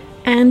month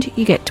and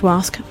you get to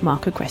ask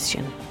Mark a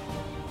question.